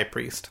himself as a high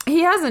priest.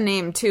 He has a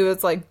name too.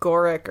 It's like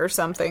Gorick or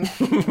something.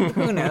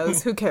 Who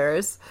knows? Who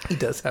cares? He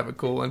does have a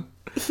cool one.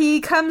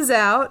 He comes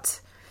out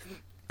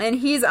and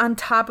he's on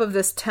top of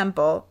this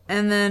temple.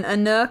 And then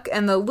Anouk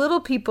and the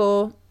little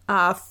people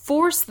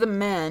force the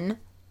men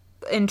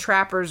in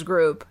Trapper's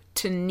group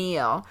to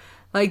kneel.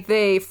 Like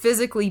they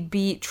physically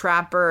beat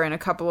Trapper and a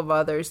couple of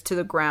others to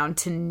the ground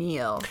to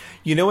kneel.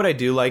 You know what I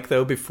do like,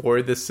 though,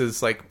 before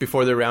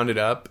they're rounded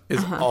up,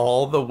 is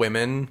all the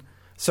women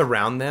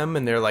surround them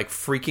and they're like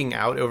freaking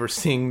out over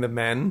seeing the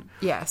men.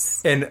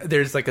 Yes. And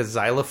there's like a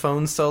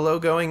xylophone solo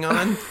going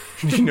on.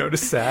 Did you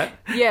notice that?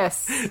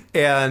 Yes.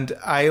 And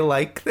I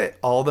like that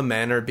all the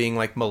men are being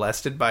like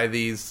molested by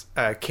these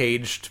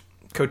caged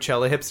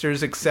Coachella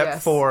hipsters, except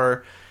Yes.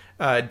 for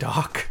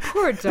Doc.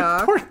 Poor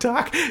Doc. Poor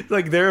Doc.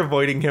 Like they're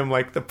avoiding him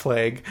like the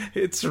plague.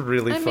 It's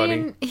really funny. I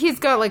mean, he's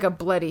got like a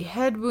bloody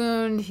head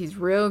wound. He's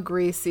real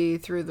greasy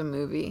through the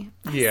movie.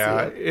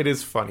 Yeah, See it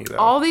is funny though.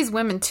 all these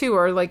women too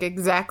are like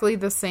exactly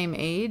the same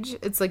age.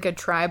 It's like a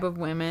tribe of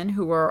women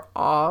who are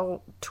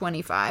all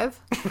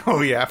 25.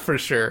 Oh yeah, for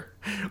sure.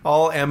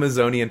 All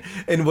Amazonian.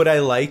 And what I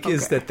like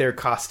is that their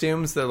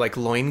costumes, they're like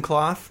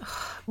loincloth.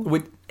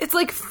 It's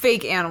like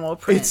fake animal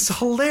print. It's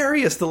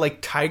hilarious. The like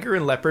tiger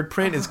and leopard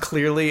print is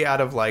clearly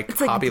out of like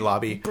Hobby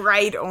Lobby.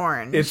 bright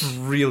orange. It's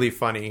really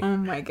funny. Oh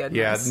my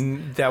goodness. Yeah,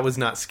 that was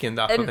not skinned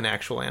off of an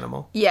actual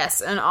animal.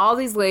 Yes, and all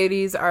these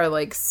ladies are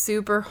like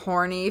super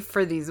horny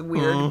for these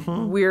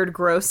weird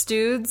gross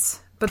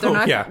dudes, but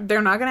they're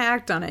they're not going to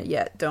act on it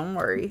yet. Don't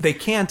worry. They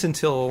can't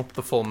until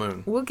the full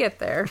moon. We'll get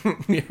there.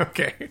 Yeah,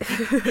 okay.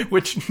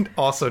 Which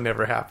also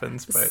never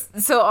happens,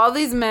 but So all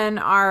these men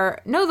are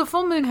the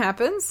full moon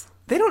happens.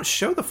 they don't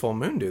show the full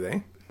moon, do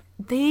they?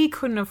 They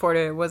couldn't afford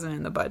it. It wasn't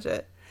in the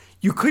budget.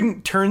 You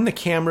couldn't turn the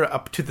camera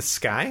up to the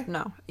sky?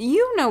 No.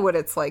 You know what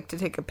it's like to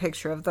take a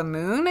picture of the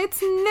moon.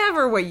 It's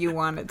never what you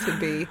want it to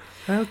be.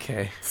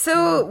 Okay.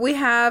 So we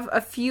have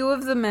a few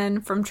of the men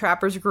from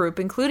Trapper's group,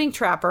 including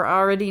Trapper,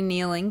 already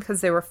kneeling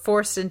because they were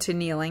forced into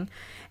kneeling.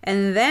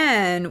 And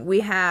then we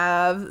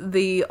have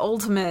the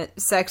ultimate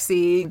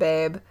sexy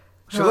babe.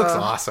 She looks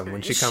awesome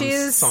when she comes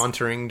she's-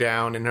 sauntering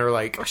down in her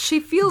like She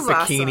feels bikini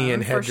awesome,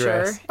 and for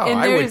headdress. sure. Oh, And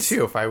I would there's-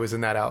 too if I was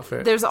in that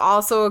outfit. There's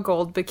also a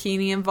gold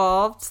bikini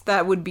involved.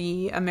 That would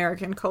be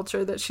American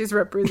culture that she's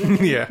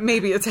representing. Yeah.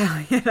 Maybe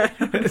Italian. I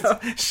don't know.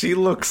 She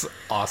looks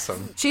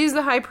awesome. She's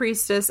the high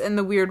priestess, and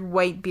the weird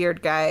white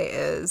beard guy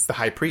is The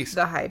high priest.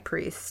 the high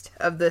priest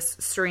of this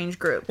strange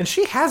group. And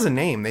she has a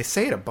name. They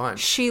say it a bunch.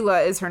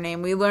 Sheila is her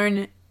name. We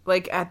learn,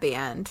 like, at the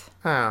end.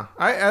 Oh,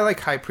 I like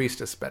high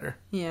priestess better.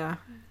 Yeah.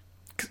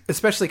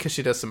 Especially because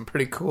she does some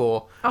pretty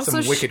cool,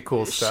 some wicked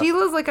cool stuff.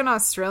 Sheila's like an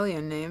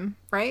Australian name,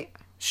 right?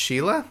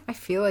 Sheila? I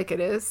feel like it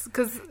is.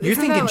 Cause You're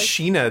isn't thinking that, like...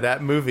 Sheena,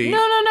 that movie. No.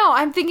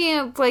 I'm thinking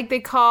of, like, they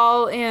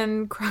call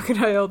in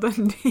Crocodile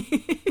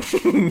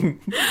Dundee.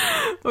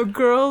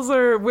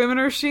 Well, women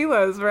are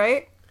Sheilas,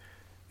 right?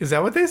 Is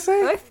that what they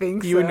say? I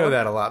think You would so. know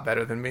that a lot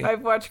better than me.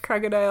 I've watched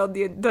Crocodile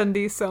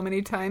Dundee so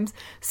many times.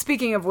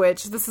 Speaking of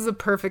which, this is a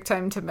perfect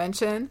time to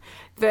mention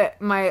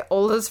that my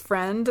oldest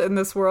friend in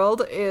this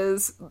world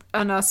is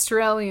an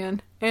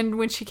Australian. And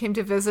when she came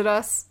to visit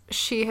us,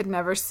 she had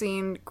never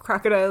seen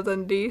Crocodile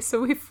Dundee,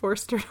 so we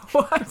forced her to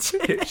watch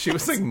it. She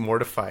was like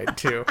mortified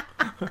too.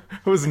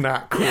 It was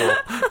not cool.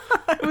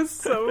 It was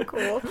so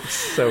cool.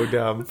 So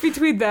dumb.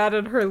 Between that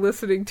and her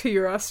listening to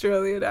your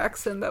Australian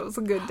accent, that was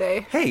a good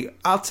day. Hey,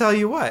 I'll tell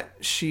you what.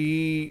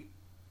 She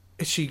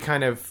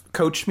kind of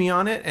coached me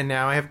on it, and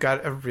now I have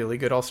got a really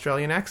good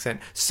Australian accent.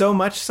 So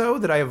much so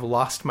that I have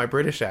lost my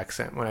British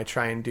accent when I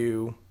try and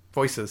do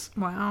voices.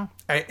 Wow.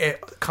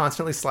 It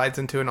constantly slides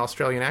into an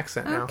Australian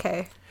accent now.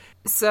 Okay.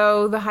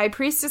 So the high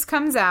priestess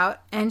comes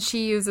out, and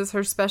she uses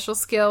her special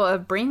skill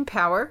of brain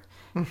power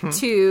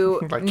to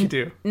Like you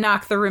do.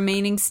 knock the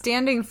remaining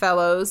standing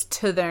fellows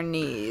to their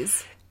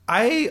knees.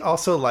 I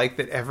also like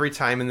that every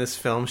time in this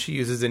film she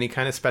uses any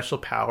kind of special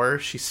power,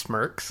 she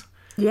smirks.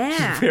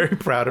 Yeah. Very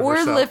proud of or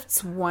herself.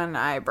 lifts one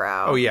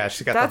eyebrow. Oh, yeah,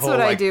 she's got That's the whole,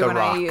 what I like, do The when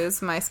Rock. I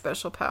use my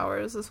special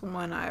powers, is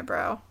one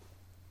eyebrow.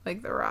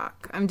 Like The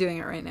Rock. I'm doing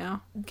it right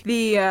now.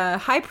 The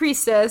high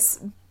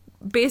priestess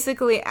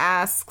basically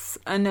asks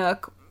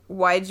Anouk,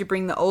 why'd you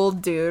bring the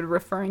old dude,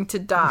 referring to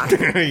Doc.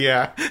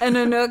 Yeah. And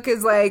Anouk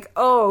is like,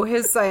 oh,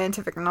 his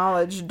scientific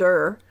knowledge,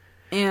 durr.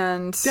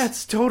 And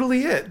That's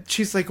totally it.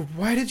 She's like,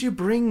 why did you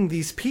bring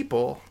these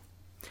people?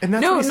 And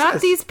that's no, what he not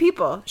says. these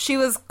people. She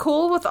was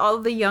cool with all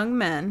the young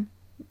men,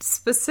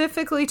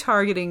 specifically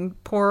targeting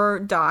poor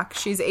Doc.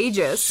 She's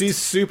ageist. She's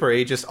super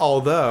ageist,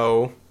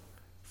 although,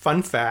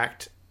 fun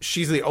fact,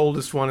 she's the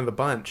oldest one of the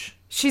bunch.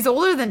 She's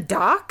older than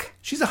Doc?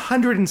 She's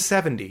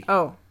 170.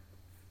 Oh.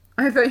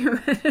 I thought you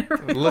meant in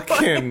real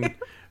Looking life.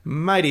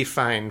 mighty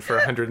fine for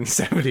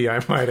 170, I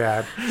might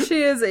add.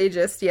 She is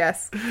ageist,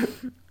 yes.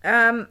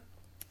 And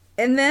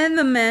then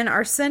the men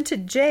are sent to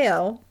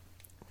jail,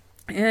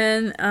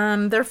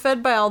 and they're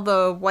fed by all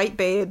the white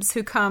babes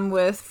who come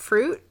with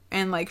fruit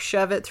and like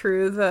shove it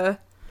through the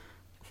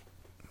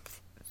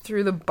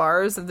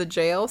bars of the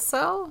jail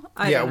cell.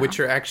 I don't know. Which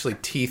are actually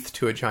teeth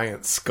to a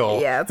giant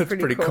skull. Yeah, it's That's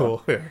pretty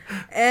cool. Yeah.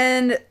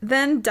 And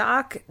then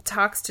Doc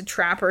talks to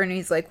Trapper, and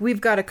he's like,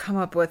 we've got to come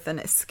up with an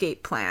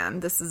escape plan.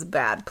 This is a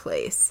bad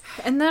place.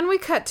 And then we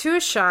cut to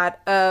a shot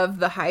of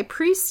the high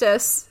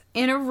priestess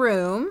in a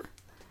room.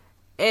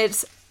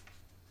 It's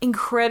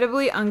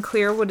incredibly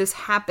unclear what is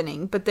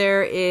happening, but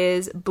there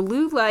is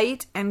blue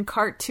light and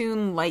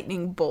cartoon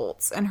lightning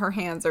bolts, and her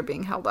hands are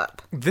being held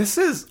up. This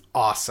is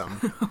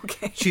awesome.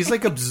 Okay. She's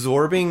like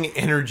absorbing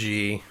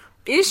energy.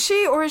 Is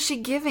she, or is she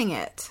giving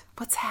it?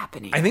 What's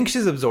happening? I think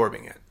she's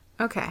absorbing it.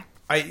 Okay.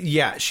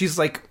 She's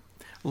like,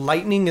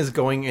 lightning is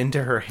going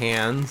into her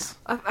hands.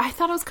 I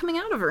thought it was coming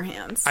out of her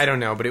hands. I don't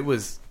know, but it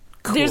was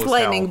cool. There's as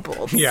lightning hell.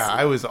 bolts. Yeah,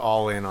 I was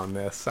all in on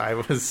this. I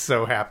was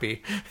so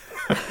happy.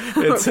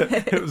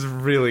 It was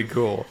really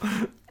cool.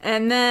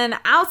 And then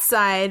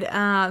outside,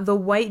 the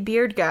white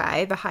beard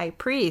guy, the high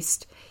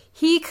priest,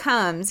 he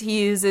comes,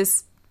 he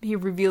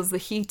reveals that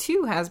he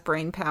too has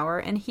brain power,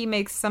 and he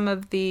makes some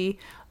of the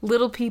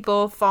little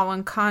people fall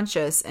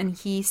unconscious, and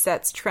he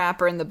sets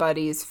Trapper and the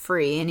buddies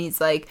free, and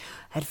he's like,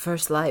 at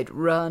first light,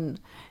 run.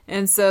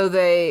 And so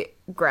they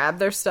grab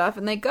their stuff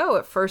and they go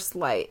at first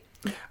light.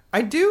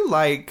 I do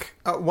like,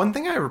 one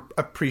thing I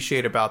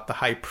appreciate about the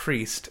high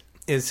priest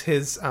is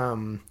his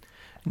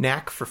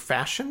knack for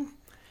fashion.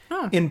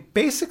 Oh. In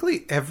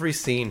basically every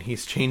scene,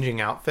 he's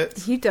changing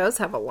outfits. He does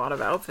have a lot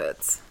of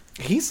outfits.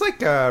 He's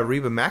like a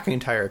Reba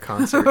McEntire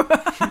concert.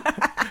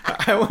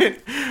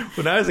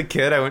 When I was a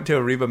kid, I went to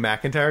a Reba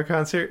McEntire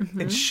concert,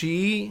 and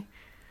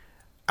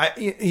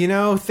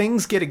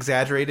things get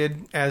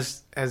exaggerated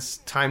as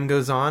time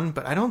goes on,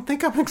 but I don't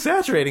think I'm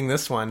exaggerating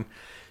this one.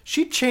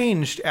 She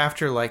changed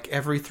after like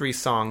every 3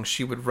 songs.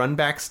 She would run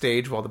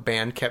backstage while the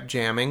band kept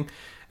jamming,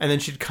 and then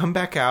she'd come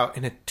back out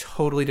in a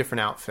totally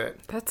different outfit.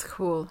 That's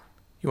cool.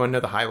 You want to know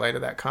the highlight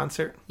of that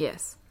concert?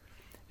 Yes.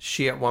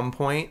 She, at one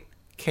point,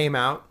 came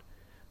out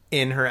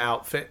in her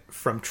outfit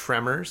from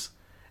Tremors,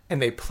 and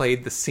they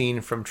played the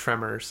scene from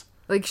Tremors.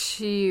 Like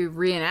she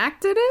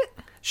reenacted it?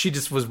 She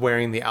just was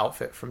wearing the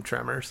outfit from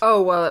Tremors.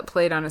 Oh, well, it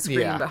played on a screen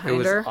behind her? It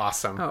was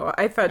awesome. Oh,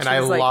 I thought and she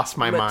was I lost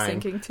my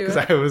mind lip-syncing to because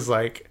it. I was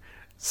like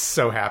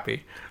so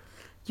happy.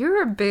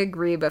 You're a big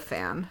Reba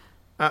fan.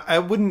 I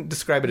wouldn't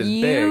describe it as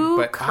You big,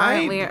 but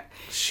currently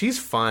she's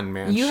fun,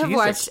 man. You have She's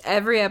watched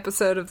every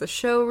episode of the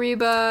show,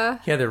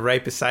 Reba. Yeah, they're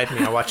right beside me.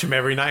 I watch them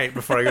every night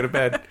before I go to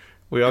bed.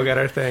 We all got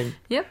our thing.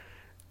 Yep.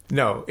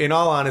 No, in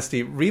all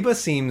honesty, Reba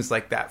seems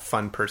like that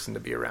fun person to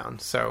be around.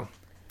 So,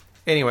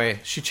 anyway,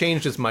 she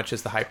changed as much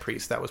as the high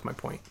priest. That was my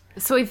point.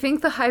 So I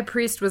think the high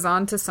priest was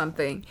onto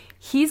something.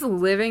 He's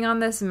living on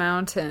this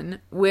mountain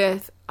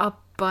with a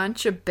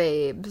bunch of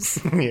babes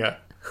Yeah.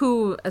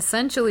 who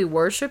essentially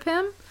worship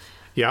him.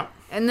 Yeah.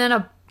 And then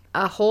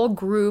a whole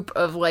group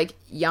of, like,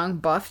 young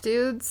buff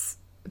dudes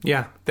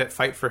Yeah, that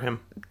fight for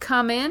him.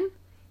 come in.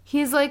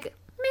 He's like,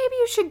 maybe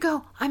you should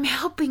go. I'm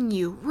helping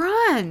you.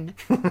 Run.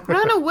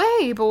 Run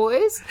away,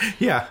 boys.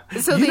 Yeah.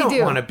 So you they don't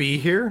do. want to be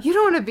here. You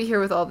don't want to be here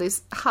with all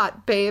these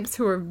hot babes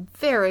who are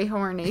very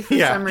horny for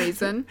some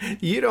reason.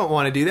 You don't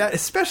want to do that,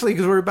 especially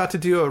because we're about to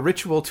do a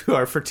ritual to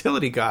our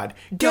fertility god.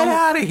 Get Don't-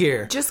 out of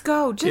here. Just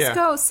go. Just Yeah.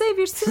 go. Save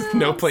yourself.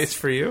 No place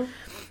for you.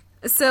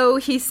 So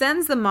he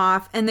sends them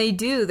off, and they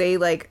do. They,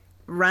 like,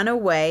 run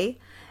away.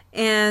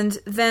 And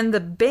then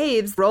the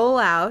babes roll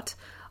out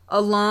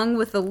along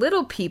with the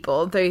little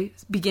people. They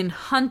begin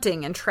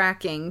hunting and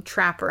tracking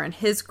Trapper and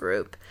his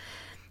group.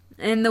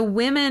 And the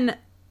women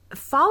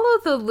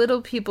follow the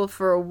little people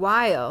for a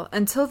while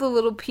until the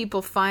little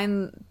people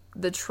find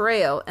the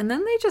trail, and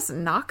then they just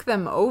knock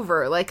them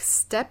over, like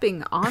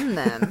stepping on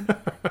them.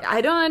 I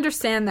don't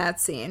understand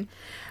that scene.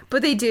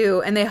 But they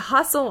do, and they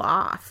hustle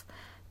off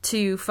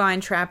to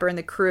find Trapper and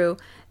the crew.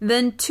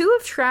 Then 2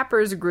 of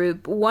Trapper's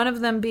group, one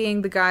of them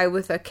being the guy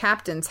with a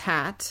captain's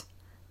hat,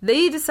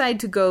 they decide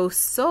to go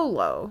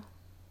solo.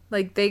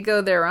 Like, they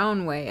go their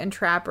own way, and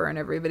Trapper and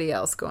everybody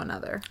else go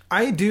another.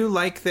 I do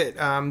like that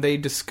they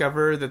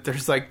discover that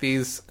there's like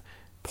these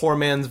poor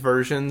man's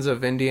versions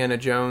of Indiana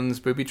Jones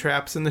booby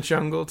traps in the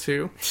jungle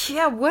too.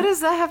 Yeah, what does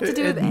that have to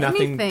do It with had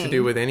nothing anything? to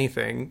do with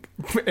anything.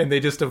 And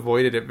they just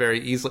avoided it very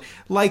easily.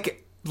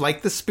 Like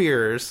the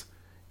spears,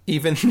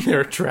 even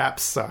their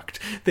traps sucked.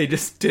 They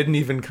just didn't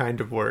even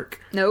kind of work.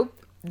 Nope,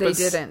 they But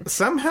didn't.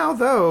 Somehow,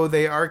 though,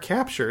 they are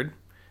captured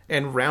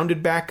and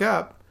rounded back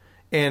up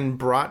and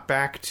brought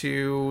back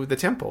to the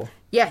temple.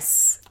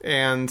 Yes.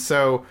 And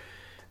so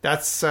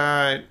that's...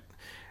 as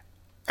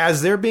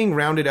they're being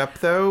rounded up,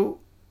 though...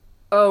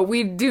 Oh,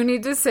 we do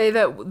need to say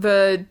that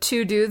the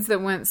 2 dudes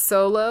that went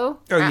solo...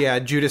 Oh, yeah,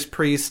 Judas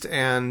Priest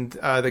and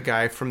the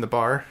guy from the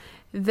bar.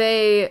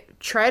 They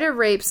try to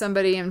rape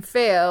somebody and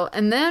fail,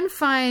 and then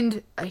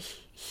find a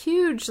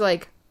huge,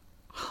 like,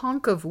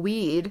 hunk of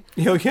weed.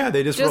 Oh, yeah,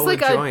 they just roll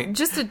like a joint.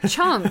 just a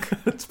chunk.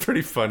 That's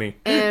pretty funny.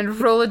 And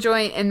roll a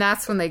joint, and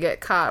that's when they get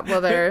caught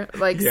while they're,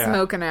 like, Yeah.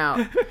 smoking out.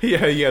 Yeah,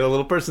 the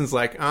little person's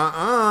like,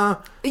 Yeah,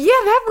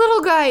 that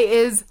little guy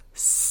is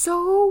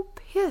so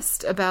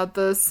pissed about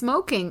the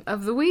smoking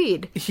of the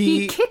weed.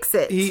 He kicks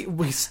it. He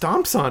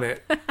stomps on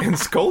it and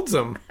scolds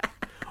them.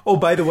 Oh,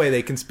 by the way,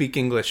 they can speak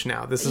English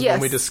now. This is when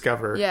we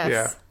discover.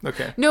 Yes. Yeah.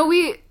 Okay. No,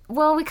 we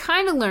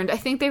kind of learned. I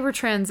think they were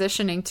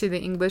transitioning to the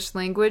English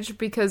language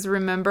because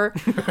remember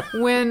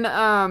when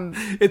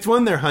It's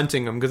when they're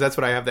hunting them, because that's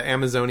what I have. The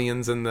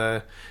Amazonians and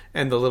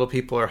the little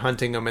people are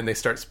hunting them, and they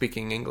start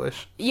speaking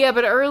English. yeah,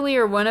 but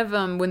earlier one of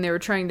them when they were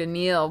trying to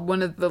kneel,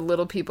 one of the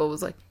little people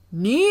was like,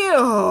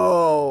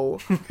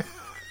 "Kneel."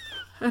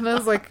 And I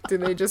was like, do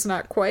they just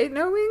not quite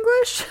know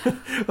English?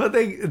 Well,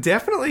 they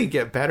definitely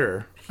get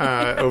better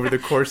over the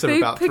course of They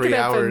about pick 3 it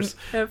up hours.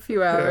 in a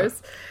few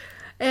hours.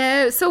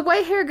 So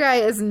white hair guy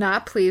is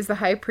not pleased, the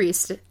high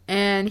priest,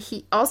 and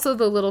he also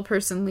the little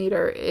person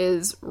leader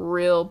is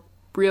real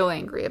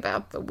angry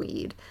about the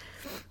weed.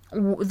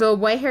 The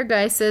white hair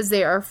guy says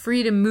they are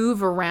free to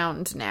move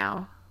around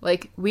now.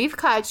 Like, we've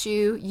caught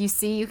you. You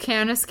see you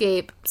can't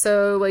escape.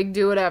 So, like,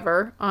 do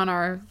whatever on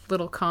our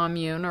little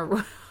commune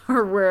or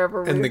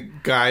wherever. And the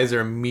guys are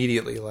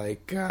immediately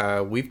like,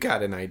 we've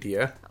got an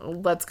idea.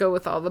 Let's go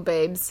with all the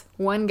babes.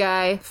 One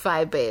guy,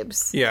 5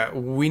 babes. Yeah,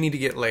 we need to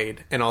get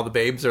laid. And all the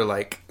babes are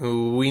like,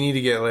 we need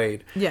to get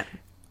laid. Yeah.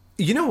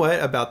 You know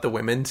what about the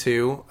women,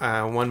 too?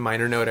 One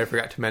minor note I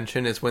forgot to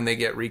mention is when they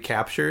get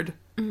recaptured,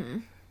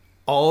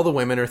 all the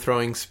women are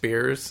throwing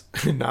spears,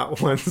 and not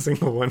one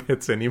single one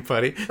hits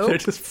anybody. Oh. They're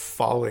just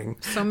falling.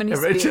 So many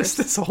spears. Just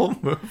this whole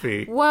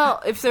movie.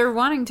 Well, if they're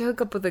wanting to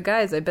hook up with the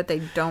guys, I bet they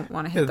don't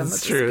want to hit them with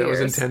That's the true. spears.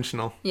 That was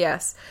intentional.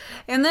 Yes.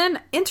 And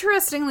then,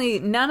 interestingly,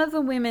 none of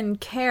the women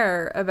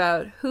care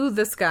about who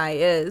this guy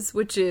is,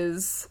 which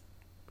is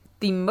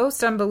the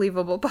most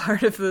unbelievable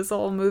part of this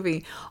whole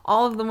movie.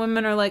 All of the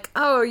women are like,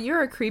 oh,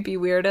 you're a creepy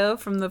weirdo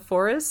from the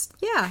forest?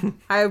 Yeah.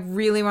 I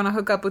really want to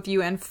hook up with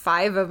you and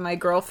 5 of my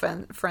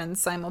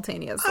girlfriends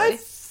simultaneously. I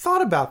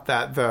thought about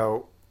that,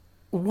 though.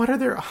 What are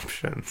their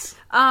options?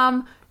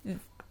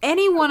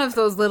 Any one of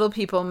those little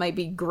people might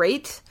be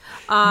great.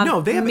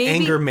 No, they have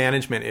anger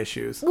management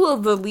issues. Well,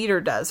 the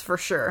leader does, for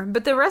sure.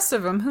 But the rest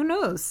of them, who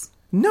knows?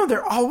 No,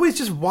 they're always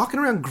just walking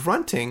around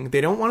grunting.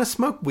 They don't want to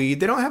smoke weed.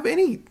 They don't have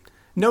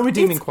no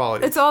redeeming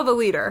qualities. It's all the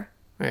leader.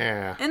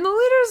 Yeah. And the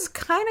leader's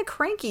kind of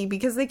cranky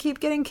because they keep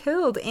getting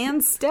killed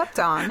and stepped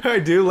on. I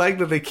do like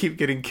that they keep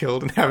getting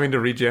killed and having to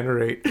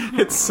regenerate.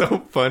 It's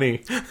so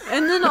funny.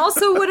 And then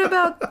also, what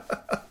about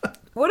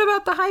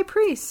the high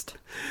priest?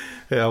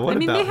 Yeah,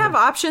 they have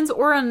options,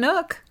 or a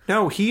nook.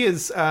 No, he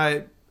is,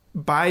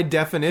 by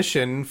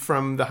definition,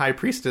 from the high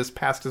priestess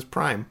past his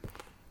prime.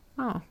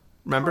 Oh.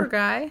 Remember? Poor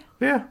guy.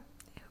 Yeah.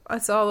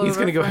 It's all over. He's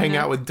going to go for hang him.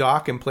 out with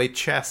Doc and play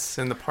chess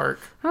in the park.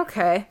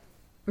 Okay.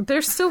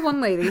 There's still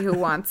one lady who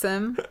wants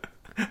him.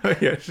 Oh,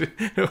 yeah.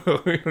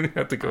 We don't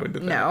have to go into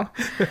that. No.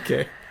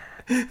 Okay.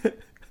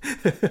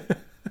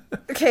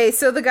 Okay,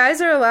 so the guys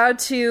are allowed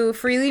to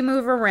freely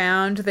move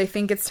around. They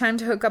think it's time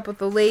to hook up with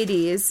the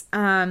ladies.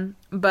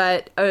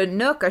 But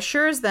Nook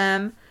assures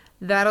them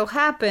that'll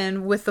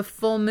happen with the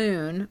full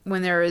moon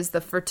when there is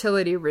the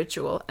fertility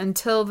ritual.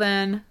 Until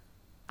then,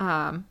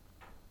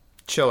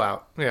 chill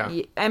out.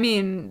 Yeah. I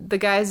mean, the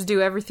guys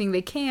do everything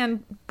they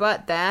can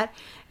but that.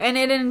 And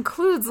it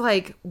includes,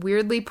 like,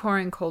 weirdly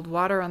pouring cold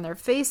water on their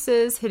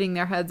faces, hitting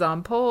their heads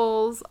on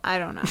poles. I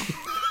don't know.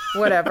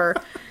 Whatever.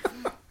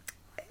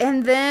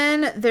 And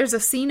then there's a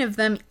scene of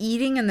them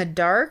eating in the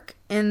dark.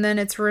 And then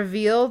it's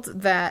revealed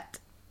that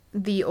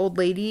the old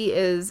lady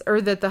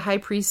that the high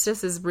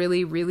priestess is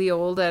really, really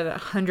old at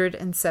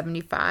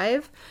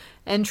 175.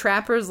 And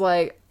Trapper's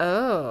like,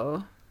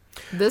 oh,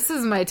 this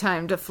is my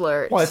time to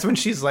flirt. Well, it's when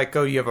she's like,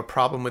 oh, you have a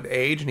problem with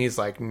age? And he's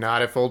like,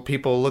 not if old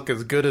people look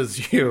as good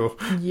as you.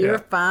 You're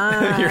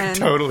fine. You're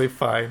totally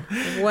fine.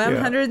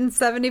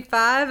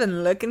 175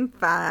 and looking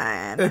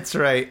fine. That's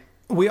right.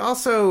 We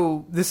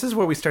also, this is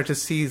where we start to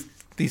see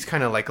these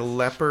kind of like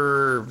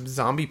leper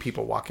zombie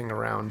people walking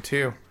around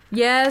too.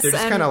 Yes. They're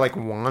just kind of like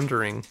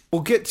wandering.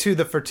 We'll get to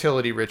the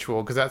fertility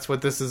ritual because that's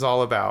what this is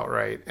all about,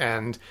 right?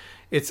 And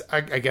it's, I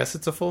guess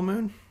it's a full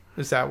moon.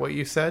 Is that what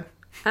you said?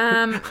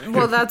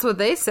 Well, that's what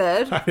they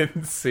said. I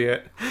didn't see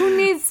it. Who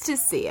needs to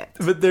see it?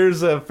 But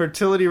there's a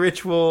fertility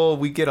ritual.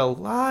 We get a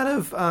lot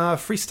of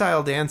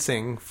freestyle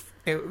dancing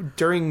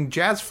during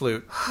jazz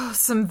flute.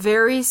 Some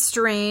very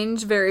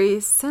strange, very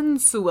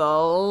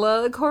sensual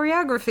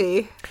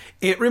choreography.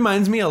 It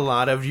reminds me a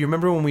lot of, you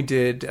remember when we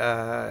did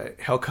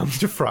Hell Comes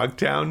to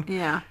Frogtown?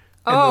 Yeah.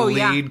 And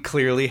the lead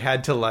clearly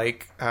had to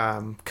like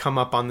come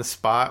up on the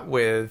spot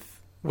with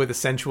a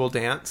sensual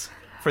dance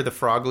for the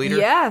frog leader.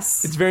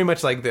 Yes. It's very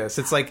much like this.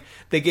 It's like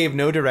they gave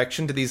no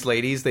direction to these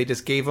ladies. They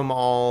just gave them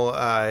all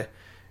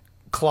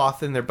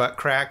cloth in their butt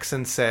cracks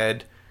and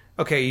said,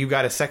 okay, you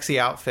got a sexy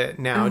outfit.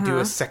 Now do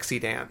a sexy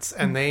dance.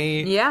 And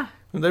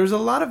there's a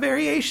lot of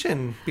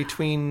variation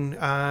between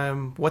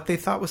what they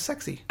thought was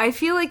sexy. I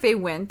feel like they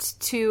went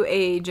to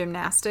a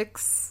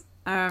gymnastics,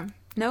 like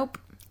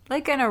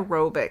an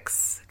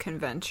aerobics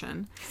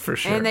convention. For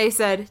sure. And they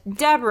said,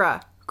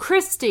 Deborah,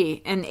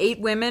 Christy, and 8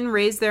 women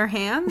raised their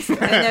hands, and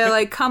they're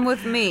like, come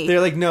with me.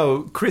 They're like,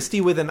 no,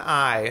 Christy with an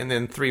I, and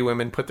then 3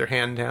 women put their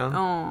hand down.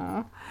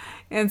 Oh.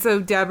 And so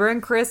Deborah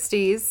and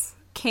Christy's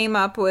came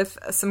up with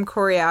some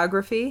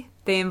choreography.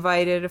 They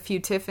invited a few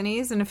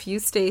Tiffany's and a few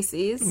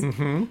Stacy's.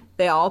 Mm-hmm.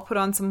 They all put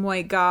on some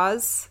white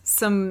gauze,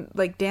 some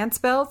like dance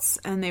belts,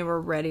 and they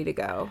were ready to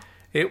go.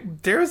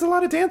 There was a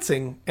lot of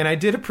dancing, and I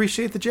did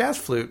appreciate the jazz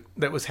flute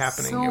that was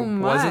happening. So it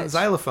much. wasn't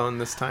xylophone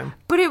this time.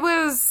 But it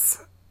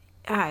was...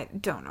 I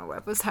don't know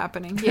what was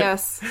happening.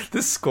 Yes.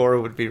 This score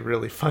would be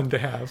really fun to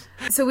have.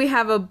 So we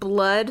have a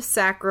blood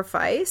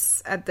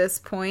sacrifice at this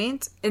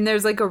point, and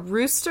there's like a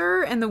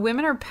rooster, and the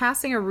women are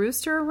passing a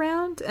rooster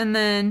around, and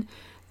then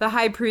the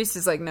high priest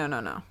is like,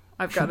 no.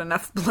 I've got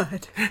enough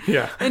blood.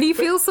 Yeah. And he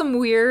fills some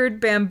weird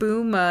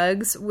bamboo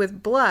mugs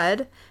with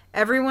blood.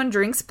 Everyone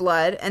drinks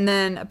blood, and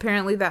then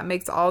apparently that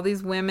makes all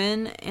these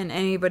women and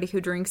anybody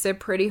who drinks it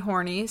pretty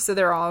horny, so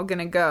they're all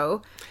gonna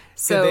go.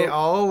 So they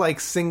all like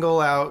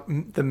single out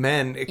the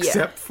men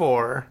except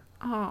for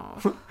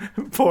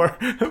poor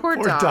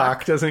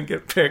Doc doesn't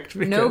get picked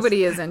because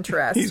nobody is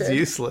interested. He's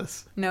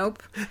useless.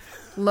 Nope.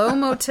 Low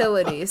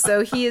motility,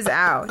 so he is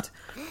out.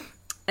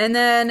 And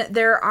then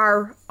there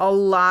are a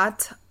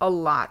lot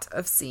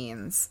of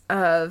scenes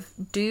of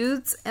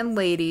dudes and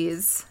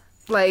ladies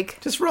like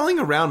just rolling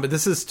around, but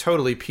this is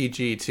totally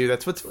PG too.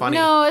 That's what's funny.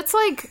 No, it's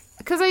like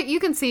because you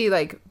can see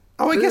like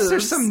I guess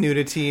there's some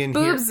nudity in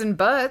boobs here. and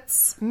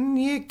butts.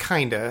 Yeah,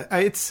 kinda.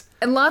 It's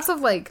and lots of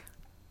like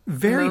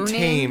very moaning.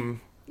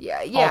 Tame.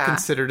 Yeah. All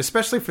considered,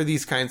 especially for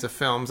these kinds of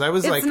films. I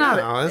was it's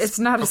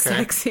not a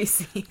sexy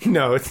scene.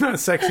 No, it's not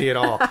sexy at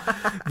all.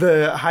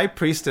 The high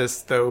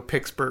priestess, though,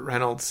 picks Burt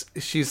Reynolds.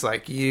 She's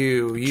like,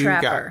 you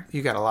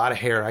got a lot of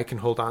hair I can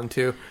hold on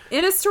to.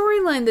 In a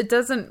storyline that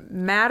doesn't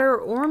matter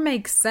or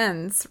make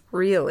sense,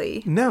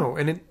 really. No,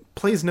 and it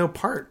plays no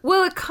part.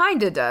 Well, it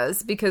kind of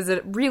does, because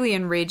it really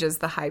enrages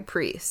the high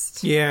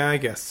priest. Yeah, I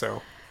guess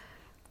so.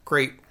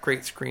 Great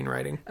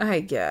screenwriting.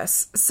 I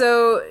guess.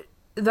 So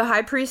the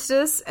high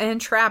priestess and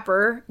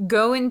Trapper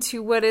go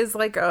into what is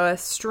like a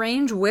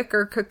strange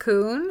wicker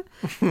cocoon,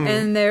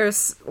 and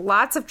there's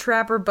lots of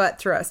Trapper butt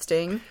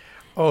thrusting.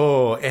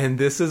 Oh, and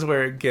this is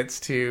where it gets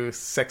to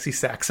sexy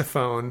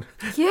saxophone.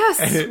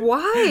 Yes,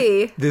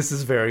 why? This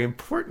is very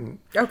important.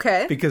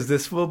 Okay. Because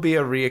this will be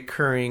a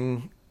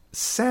reoccurring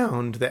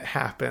sound that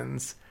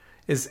happens,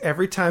 is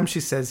every time she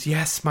says,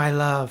 yes, my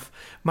love,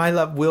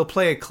 we'll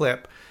play a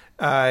clip.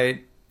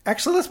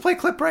 Actually, let's play a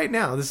clip right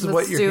now. This is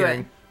what you're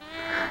hearing.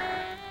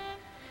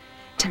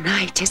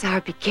 Tonight is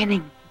our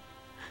beginning.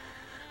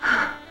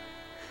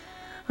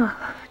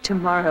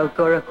 Tomorrow,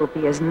 Gorok will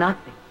be as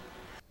nothing.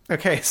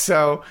 Okay,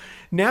 so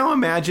now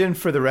imagine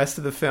for the rest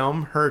of the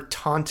film her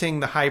taunting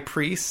the high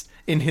priest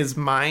in his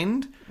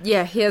mind.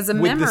 Yeah, he has a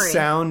memory. With the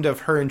sound of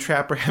her and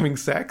Trapper having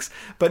sex,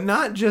 but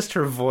not just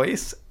her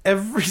voice.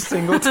 Every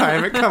single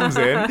time it comes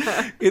in,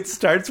 it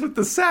starts with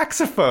the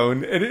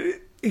saxophone.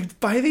 And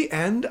by the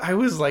end, I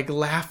was like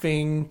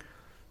laughing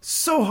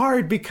so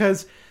hard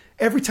because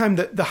every time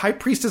the high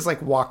priest is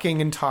like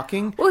walking and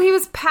talking. Well, he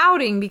was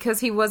pouting because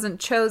he wasn't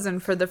chosen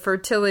for the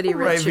fertility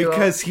ritual. Right,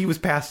 because he was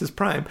past his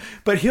prime.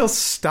 But he'll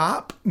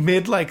stop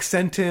mid like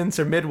sentence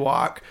or mid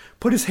walk,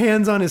 put his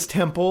hands on his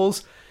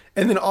temples,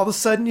 and then all of a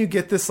sudden you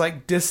get this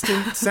like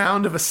distant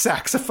sound of a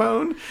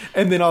saxophone,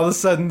 and then all of a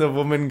sudden the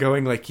woman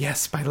going like,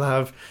 yes, my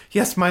love,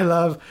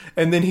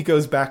 and then he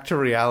goes back to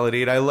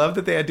reality. And I love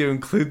that they had to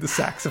include the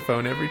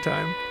saxophone every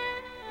time.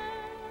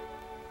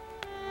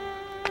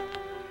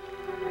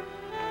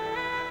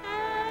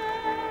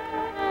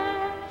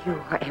 You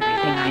are everything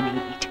I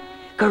need.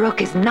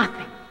 Gorok is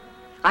nothing.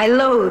 I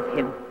loathe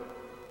him.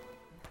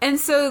 And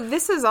so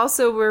this is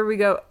also where we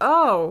go,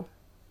 oh,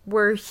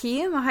 were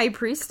he and the high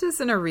priestess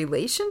in a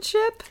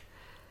relationship?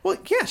 Well,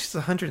 yeah, she's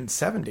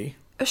 170.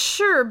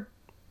 Sure,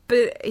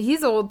 but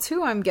he's old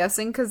too, I'm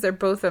guessing, because they're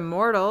both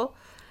immortal.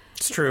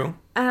 It's true.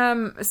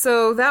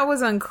 So that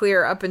was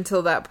unclear up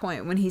until that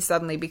point when he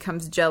suddenly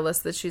becomes jealous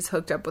that she's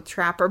hooked up with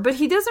Trapper. But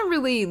he doesn't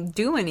really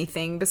do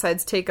anything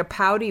besides take a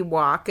pouty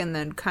walk and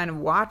then kind of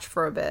watch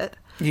for a bit.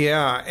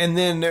 Yeah, and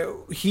then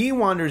he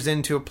wanders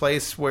into a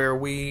place where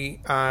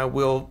we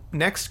will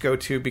next go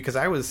to, because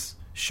I was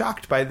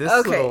shocked by this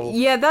little...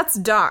 Yeah, that's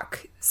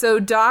Doc. So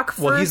Doc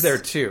first... Well, he's there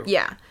too.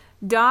 Yeah.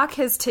 Doc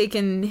has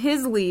taken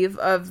his leave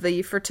of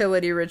the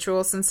fertility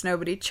ritual since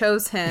nobody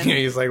chose him. Yeah,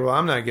 he's like, well,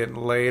 I'm not getting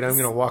laid. I'm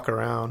going to walk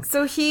around.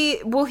 So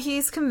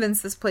he's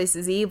convinced this place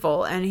is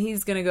evil, and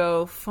he's going to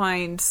go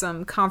find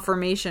some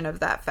confirmation of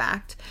that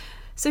fact.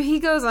 So he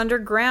goes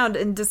underground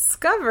and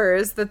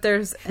discovers that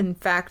there's, in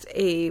fact,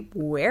 a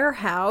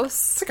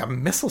warehouse. It's like a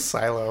missile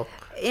silo.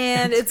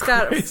 And it's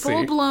got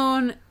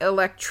full-blown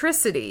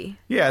electricity.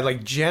 Yeah,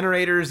 like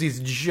generators, these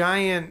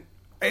giant...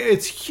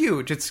 It's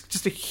huge. It's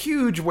just a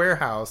huge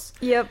warehouse.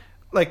 Yep.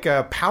 Like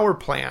a power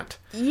plant.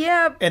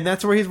 Yep. And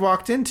that's where he's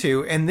walked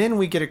into. And then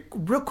we get a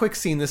real quick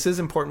scene. This is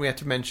important. We have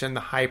to mention the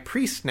high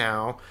priest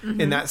now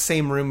in that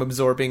same room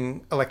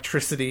absorbing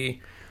electricity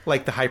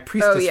like the high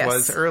priestess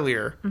was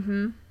earlier.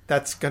 Mm-hmm.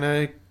 That's going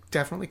to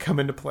definitely come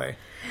into play.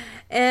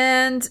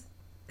 And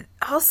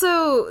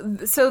also,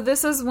 so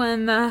this is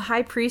when the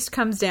high priest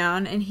comes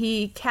down and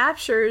he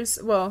captures,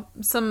 well,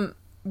 some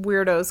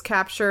weirdos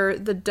capture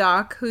the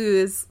Doc who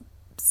is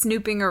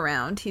snooping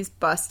around. He's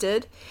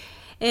busted.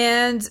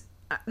 And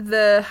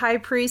the high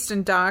priest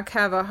and Doc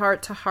have a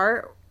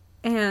heart-to-heart,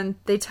 and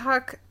they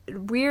talk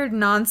weird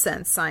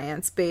nonsense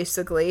science,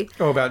 basically.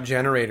 Oh, about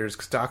generators,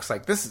 because Doc's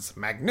like, this is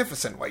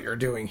magnificent what you're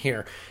doing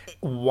here.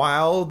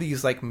 While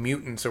these, like,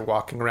 mutants are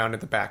walking around in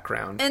the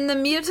background. And the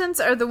mutants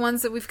are the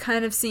ones that we've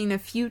kind of seen a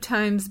few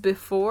times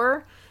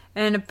before.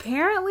 And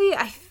apparently,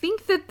 I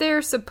think that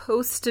they're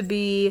supposed to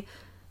be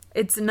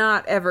It's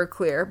not ever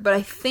clear, but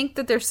I think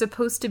that they're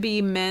supposed to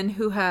be men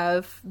who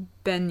have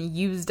been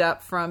used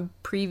up from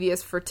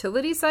previous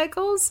fertility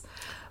cycles,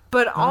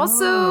 but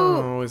also...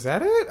 Oh, is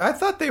that it? I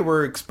thought they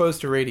were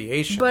exposed to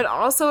radiation. But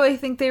also I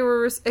think they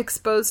were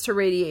exposed to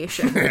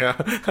radiation. Yeah.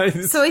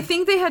 So I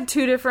think they had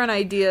two different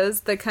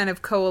ideas that kind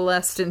of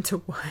coalesced into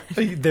one.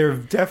 They're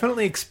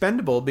definitely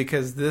expendable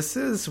because this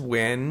is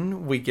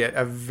when we get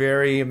a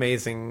very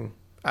amazing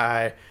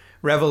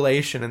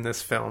revelation in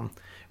this film,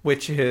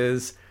 which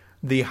is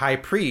the High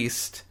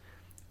Priest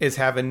is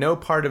having no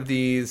part of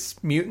these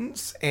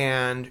mutants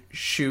and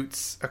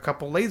shoots a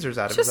couple lasers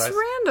out of his eyes. Just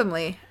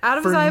randomly, out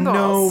of his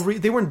eyeballs.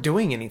 They weren't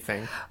doing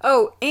anything.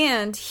 Oh,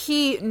 and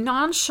he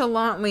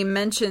nonchalantly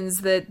mentions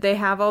that they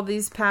have all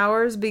these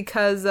powers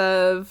because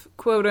of,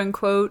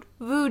 quote-unquote,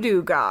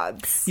 voodoo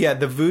gods. Yeah,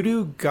 the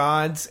voodoo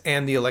gods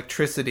and the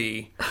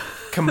electricity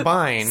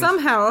combined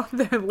Somehow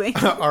they're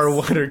linked. are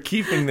what are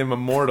keeping them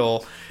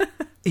immortal.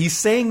 He's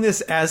saying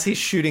this as he's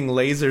shooting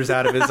lasers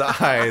out of his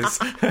eyes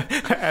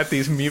at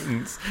these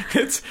mutants.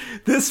 It's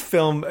this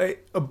film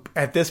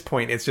at this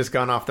point. It's just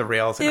gone off the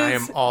rails, and I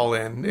am all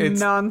in. It's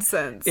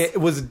nonsense. It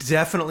was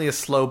definitely a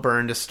slow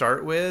burn to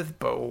start with,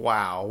 but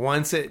wow,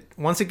 once it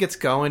gets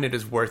going, it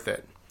is worth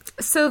it.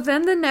 So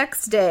then the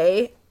next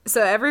day,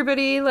 so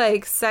everybody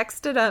like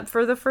sexed it up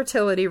for the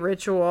fertility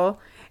ritual.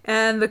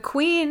 And the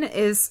queen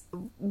is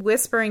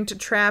whispering to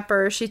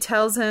Trapper. She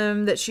tells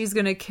him that she's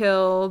going to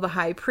kill the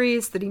high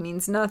priest, that he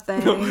means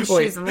nothing.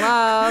 She's in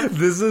love.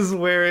 This is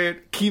where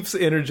it keeps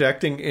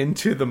interjecting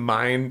into the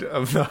mind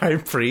of the high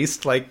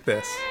priest like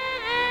this.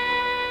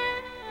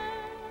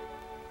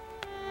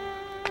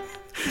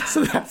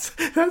 So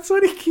that's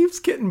what he keeps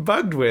getting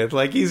bugged with.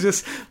 Like, he's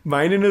just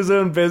minding his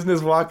own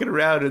business, walking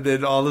around, and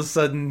then all of a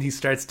sudden he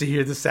starts to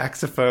hear the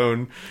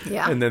saxophone.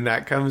 Yeah. And then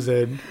that comes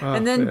in. Oh,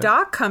 and then yeah.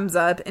 Doc comes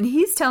up, and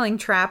he's telling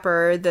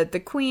Trapper that the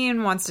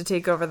queen wants to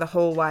take over the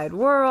whole wide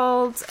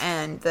world,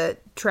 and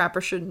that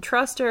Trapper shouldn't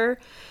trust her.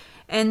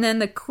 And then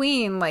the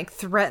queen, like,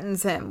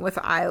 threatens him with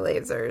eye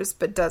lasers,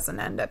 but doesn't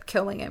end up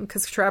killing him,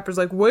 because Trapper's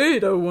like,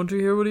 wait, I want to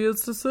hear what he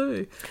has to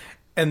say.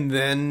 And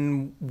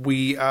then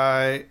we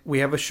have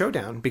a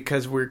showdown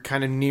because we're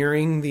kind of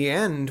nearing the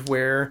end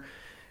where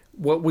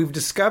what we've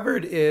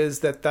discovered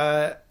is that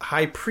the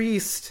high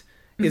priest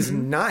is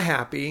not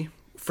happy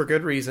for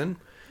good reason.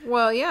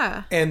 Well,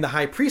 yeah. And the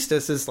high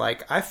priestess is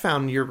like, I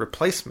found your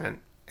replacement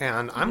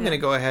and I'm going to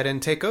go ahead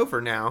and take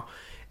over now.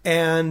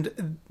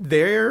 And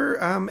they're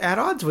at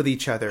odds with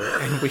each other.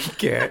 And we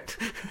get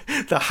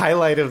the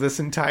highlight of this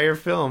entire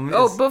film.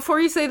 Oh, before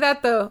you say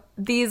that, though,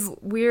 these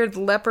weird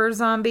leper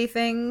zombie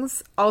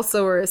things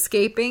also are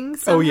escaping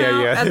somehow. Oh,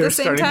 yeah. At They're the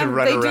same starting to time,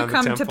 run they do around the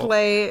come to temple.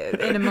 play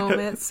in a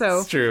moment.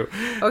 So It's true.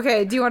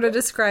 Okay, do you want to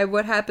describe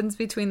what happens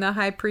between the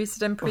high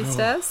priest and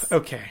priestess?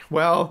 Okay,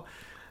 well,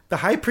 the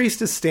high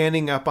priest is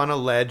standing up on a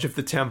ledge of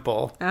the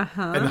temple.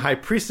 And the high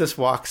priestess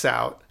walks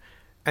out.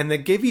 And they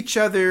give each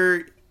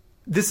other...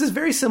 This is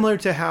very similar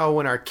to how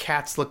when our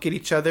cats look at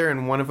each other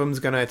and one of them's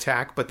going to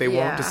attack, but they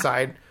won't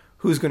decide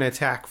who's going to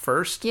attack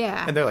first.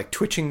 Yeah. And they're like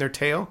twitching their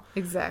tail.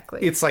 Exactly.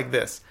 It's like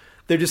this.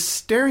 They're just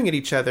staring at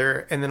each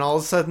other, and then all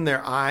of a sudden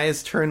their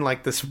eyes turn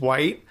like this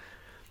white.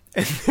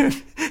 And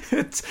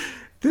then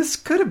this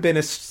could have been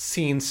a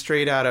scene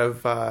straight out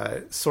of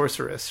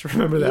Sorceress.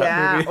 Remember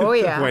that movie? Oh,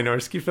 yeah.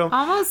 Wynorski film?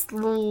 Almost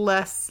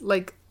less,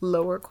 like,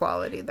 lower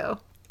quality, though.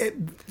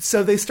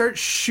 So they start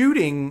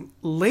shooting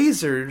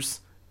lasers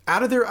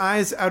out of their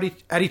eyes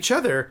at each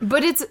other.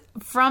 But it's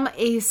from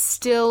a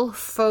still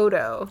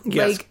photo.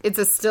 Yes. Like, it's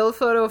a still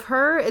photo of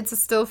her, it's a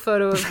still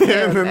photo of him.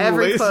 And then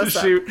Every the lasers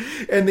close-up. shoot,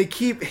 and they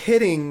keep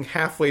hitting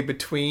halfway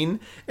between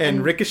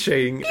and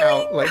ricocheting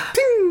out like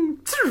ping,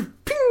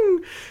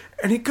 ping,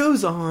 and it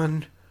goes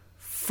on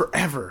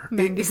forever. It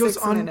 96 goes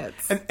on,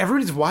 minutes. and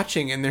everybody's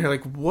watching, and they're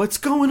like, "What's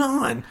going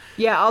on?"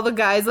 Yeah, all the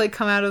guys, like,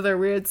 come out of their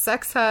weird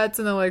sex huts,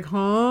 and they're like,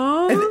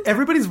 huh? And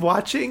everybody's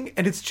watching,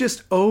 and it's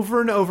just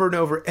over and over and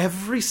over.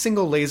 Every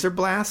single laser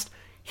blast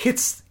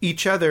hits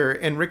each other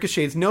and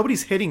ricochets.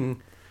 Nobody's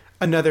hitting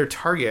another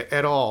target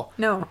at all.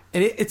 No.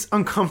 And it's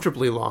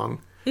uncomfortably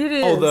long. It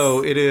is.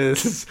 Although it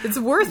is It's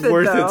worth it,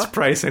 though. its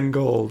price in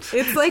gold.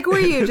 It's like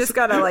where you just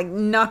gotta, like,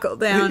 knuckle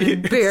down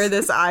and bear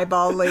this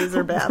eyeball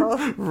laser battle.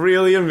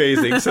 Really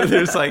amazing. So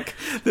there's like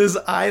this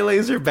eye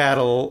laser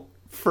battle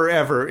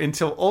forever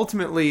until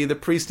ultimately the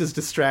priest is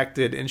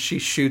distracted and she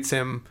shoots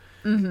him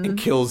and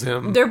kills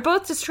him. They're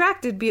both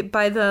distracted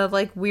by the,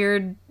 like,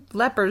 weird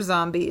leper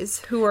zombies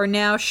who are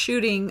now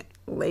shooting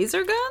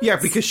laser guns? Yeah,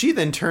 because she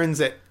then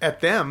turns at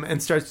them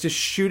and starts just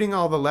shooting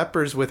all the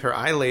lepers with her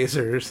eye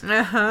lasers.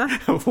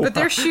 Uh-huh. But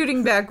they're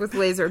shooting back with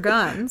laser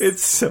guns.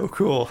 It's so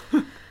cool.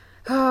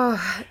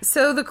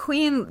 So the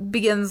queen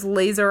begins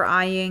laser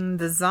eyeing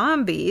the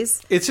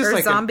zombies. It's just or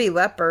like zombie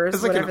lepers,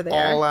 It's like whatever an they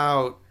are.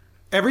 all-out...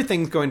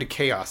 Everything's going to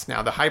chaos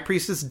now. The high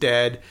priest is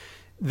dead.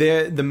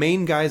 The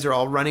main guys are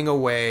all running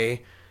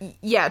away.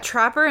 Yeah,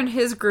 Trapper and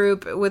his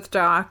group with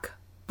Doc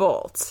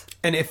bolt.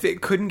 And if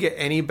it couldn't get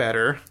any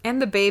better...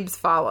 And the babes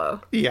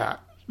follow. Yeah.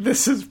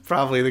 This is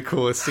probably the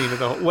coolest scene of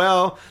the whole...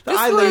 Well, the This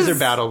eye laser was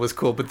battle was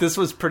cool, but this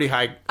was pretty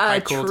high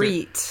A cool too.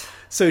 treat.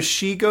 So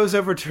she goes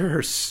over to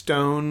her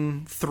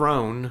stone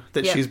throne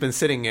that Yep. she's been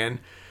sitting in,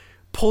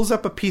 pulls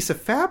up a piece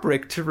of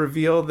fabric to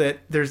reveal that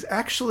there's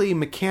actually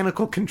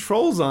mechanical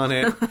controls on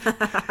it.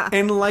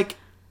 And like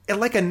a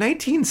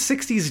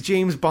 1960s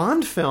James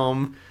Bond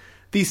film,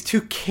 these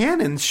two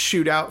cannons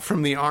shoot out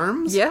from the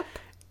arms. Yep.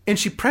 And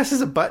she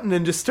presses a button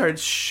and just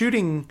starts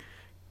shooting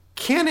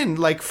cannon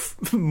like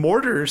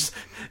mortars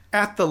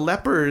at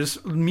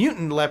the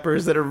mutant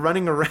lepers that are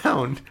running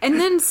around. And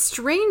then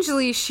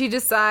strangely, she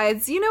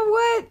decides, you know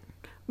what?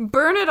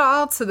 Burn it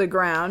all to the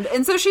ground.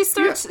 And so she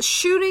starts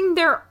shooting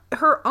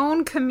her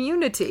own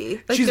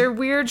community, like She's their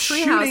weird tree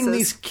shooting houses.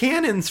 these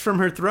cannons from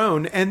her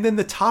throne, and then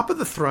the top of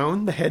the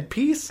throne, the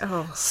headpiece,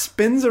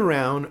 spins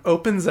around,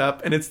 opens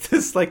up, and it's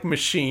this like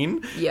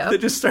machine Yep. that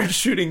just starts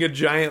shooting a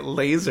giant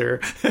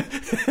laser.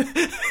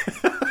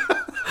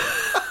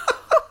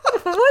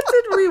 What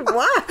did we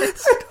watch?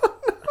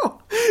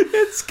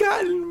 It's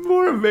gotten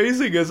more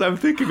amazing as I'm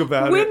thinking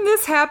about When it.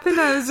 this happened,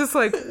 I was just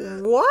like,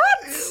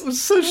 what?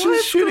 So she's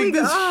What's shooting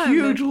going this on?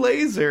 huge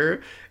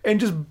laser and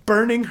just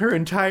burning her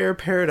entire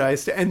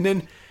paradise, and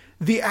then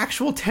the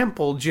actual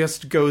temple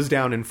just goes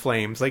down in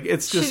flames. Like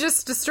it's She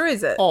just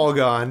destroys it. all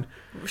gone.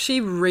 She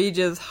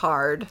rages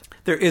hard.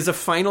 There is a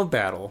final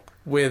battle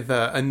with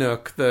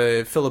Anouk,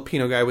 the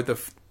Filipino guy with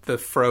the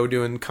fro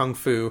doing kung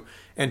fu,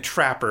 and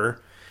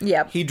Trapper.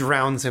 Yep. He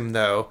drowns him,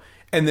 though.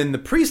 And then the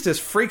priestess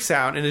freaks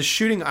out and is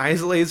shooting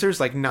eyes lasers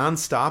like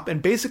nonstop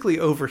and basically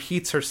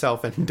overheats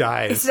herself and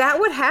dies. Is that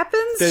what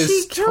happens? That is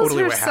She kills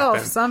totally what herself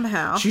happened.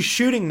 somehow. She's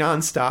shooting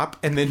nonstop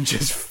and then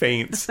just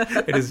faints.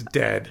 It is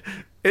dead.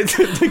 It's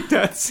like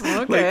that's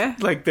Okay.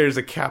 like there's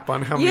a cap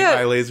on how many Yeah.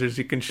 eye lasers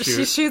you can shoot.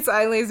 She shoots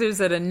eye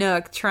lasers at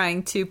Anouk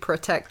trying to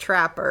protect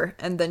Trapper,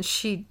 and then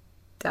she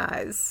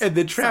dies. And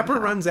the Trapper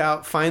runs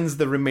out, finds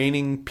the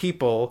remaining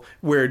people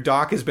where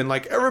Doc has been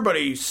like,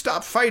 everybody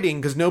stop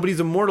fighting because nobody's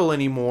immortal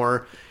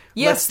anymore.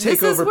 Yes, Let's take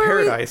this is over where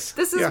paradise.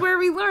 This is Yeah. where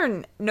we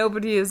learn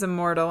nobody is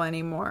immortal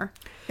anymore.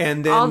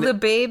 And then All the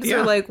babes yeah.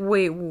 are like,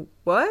 wait,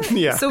 what?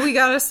 Yeah. So we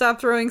gotta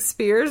stop throwing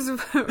spears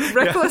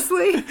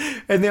recklessly?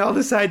 And they all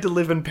decide to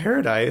live in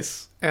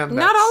paradise. And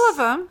Not that's- all of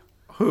them.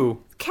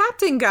 Who?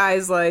 Captain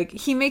Guy's like,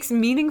 he makes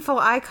meaningful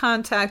eye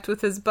contact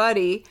with his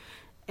buddy,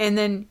 and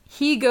then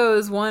he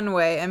goes one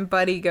way and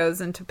Buddy goes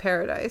into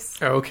paradise.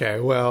 Okay,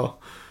 well,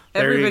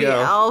 there Everybody you go.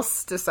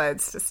 else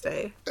decides to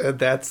stay.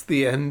 That's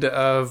the end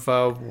of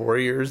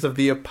Warriors of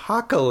the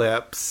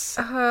Apocalypse.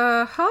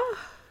 Huh?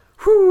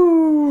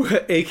 Whew.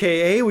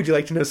 AKA, would you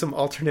like to know some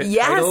alternate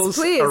Yes, titles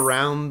please.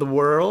 around the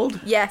world?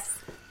 Yes.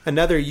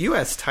 Another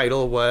U.S.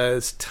 title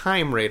was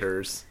Time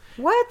Raiders.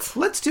 What?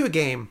 Let's do a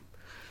game.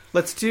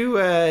 Let's do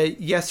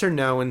yes or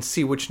no and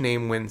see which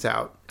name wins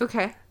out.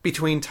 Okay.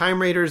 Between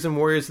Time Raiders and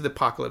Warriors of the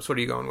Apocalypse, what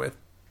are you going with?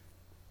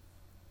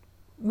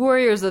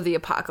 Warriors of the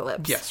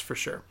Apocalypse. Yes, for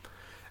sure.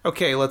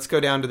 Okay, let's go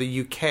down to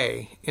the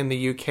UK. In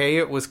the UK,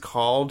 it was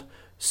called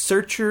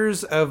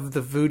Searchers of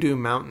the Voodoo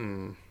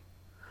Mountain.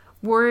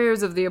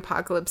 Warriors of the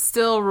Apocalypse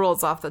still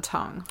rolls off the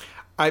tongue.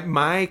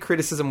 My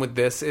criticism with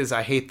this is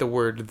I hate the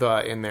word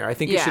 "the" in there. I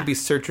think it Yeah. should be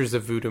Searchers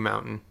of Voodoo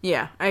Mountain.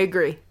 Yeah, I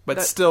agree.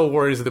 But still,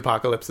 Warriors of the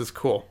Apocalypse is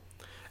cool.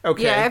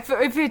 Okay. Yeah,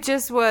 if it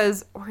just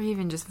was, or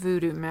even just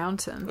Voodoo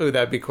Mountain. Ooh,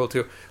 that'd be cool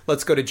too.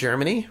 Let's go to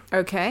Germany.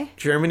 Okay.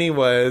 Germany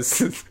was,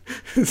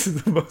 this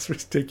is the most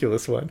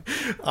ridiculous one,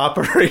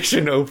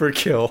 Operation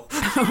Overkill.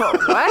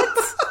 What?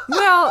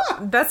 Well,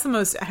 that's the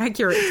most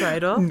accurate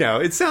title. No,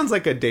 it sounds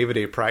like a David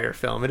A. Pryor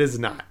film. It is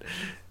not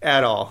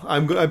at all.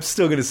 I'm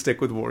still going to stick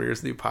with Warriors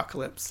of the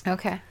Apocalypse.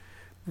 Okay.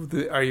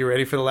 Are you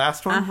ready for the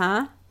last one?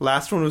 Uh-huh.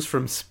 Last one was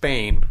from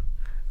Spain.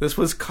 This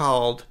was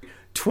called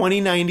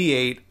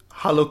 2098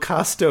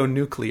 Holocausto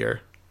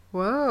Nuclear.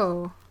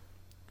 Whoa.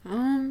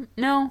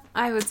 No,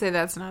 I would say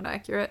that's not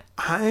accurate.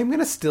 I'm going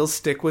to still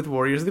stick with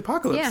Warriors of the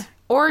Apocalypse. Yeah.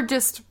 Or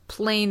just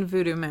plain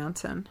Voodoo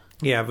Mountain.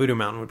 Yeah, Voodoo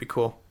Mountain would be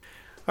cool.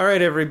 All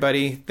right,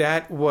 everybody.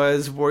 That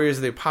was Warriors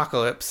of the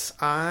Apocalypse.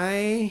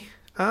 I'm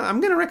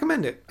going to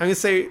recommend it. I'm going to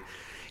say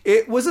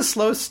it was a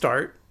slow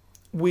start.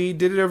 We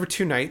did it over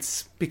 2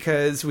 nights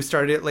because we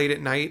started it late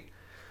at night.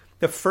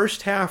 The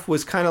first half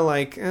was kind of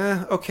like,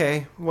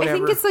 okay, whatever. I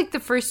think it's like the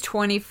first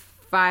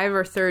 25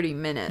 or 30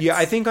 minutes. Yeah,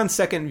 I think on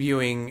second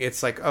viewing,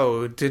 it's like,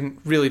 oh, it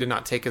did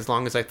not take as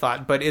long as I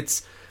thought. But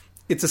it's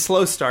a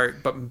slow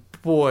start.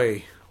 But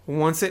boy,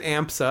 once it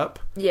amps up,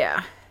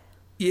 Yeah.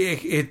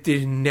 it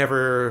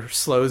never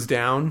slows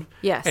down.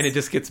 Yes. And it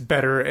just gets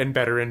better and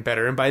better and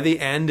better. And by the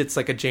end, it's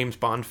like a James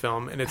Bond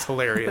film, and it's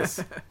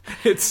hilarious.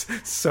 It's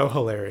so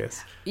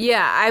hilarious.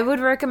 Yeah, I would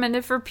recommend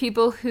it for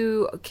people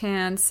who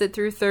can sit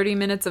through 30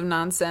 minutes of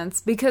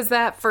nonsense, because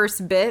that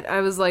first bit,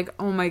 I was like,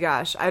 oh my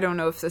gosh, I don't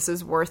know if this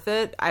is worth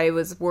it. I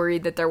was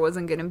worried that there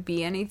wasn't going to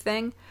be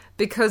anything,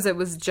 because it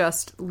was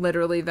just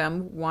literally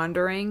them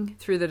wandering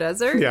through the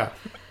desert. Yeah.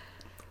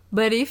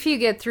 But if you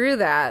get through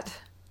that,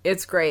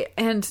 it's great.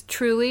 And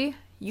truly,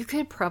 you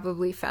could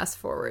probably fast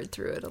forward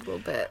through it a little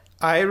bit.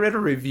 I read a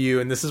review,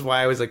 and this is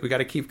why I was like, we got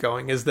to keep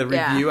going, is the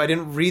review. Yeah. I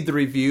didn't read the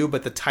review,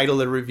 but the title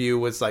of the review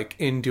was like,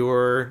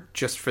 endure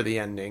just for the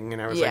ending.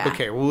 And I was like, Yeah.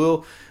 okay,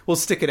 we'll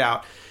stick it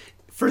out.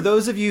 For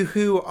those of you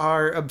who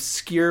are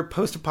obscure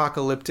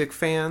post-apocalyptic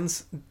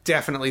fans,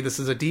 definitely this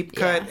is a deep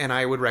cut, Yeah. and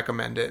I would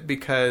recommend it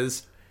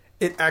because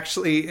it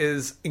actually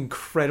is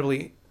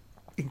incredibly,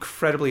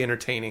 incredibly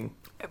entertaining.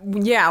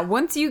 Yeah,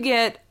 once you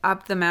get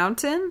up the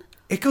mountain,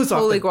 It goes off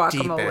holy the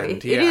deep guacamole.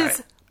 end. It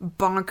is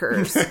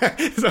bonkers.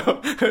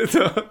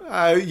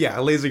 Yeah,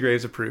 Laser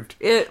Graves approved.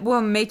 It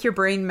will make your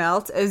brain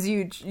melt as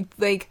you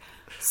like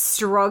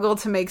struggle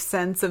to make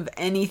sense of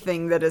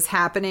anything that is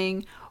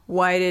happening.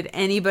 Why did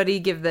anybody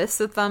give this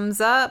a thumbs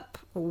up?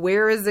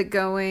 Where is it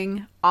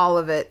going? All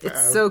of it.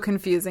 It's so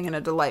confusing in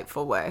a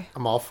delightful way.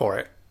 I'm all for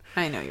it.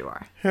 I know you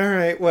are. All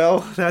right, well,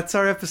 that's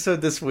our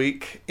episode this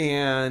week.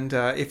 And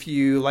if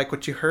you like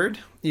what you heard,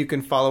 you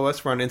can follow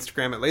us. We're on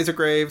Instagram at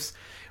LaserGraves.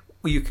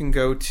 You can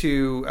go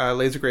to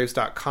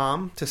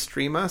lasergraves.com to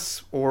stream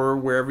us, or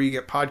wherever you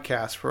get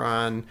podcasts. We're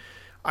on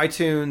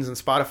iTunes and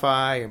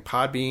Spotify and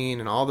Podbean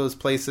and all those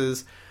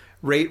places.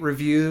 Rate,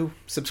 review,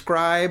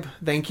 subscribe.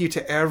 Thank you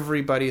to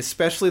everybody,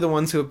 especially the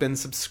ones who have been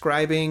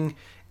subscribing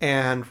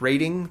and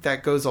rating.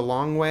 That goes a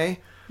long way.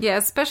 Yeah,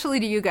 especially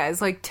to you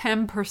guys, like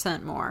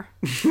 10% more.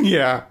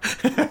 Yeah.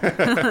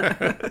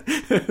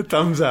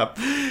 Thumbs up.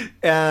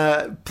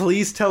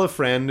 Please tell a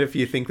friend if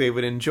you think they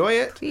would enjoy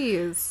it.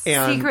 Please.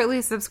 And-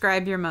 Secretly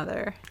subscribe your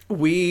mother.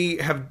 We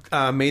have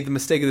made the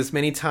mistake of this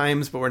many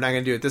times, but we're not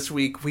going to do it this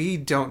week. We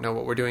don't know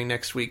what we're doing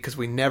next week because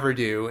we never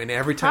do. And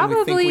every time we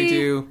think we Probably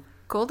do...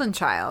 Golden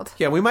Child.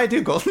 Yeah, we might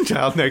do Golden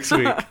Child next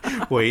week.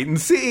 Wait and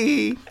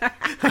see. All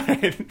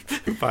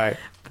right. Bye.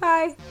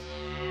 Bye.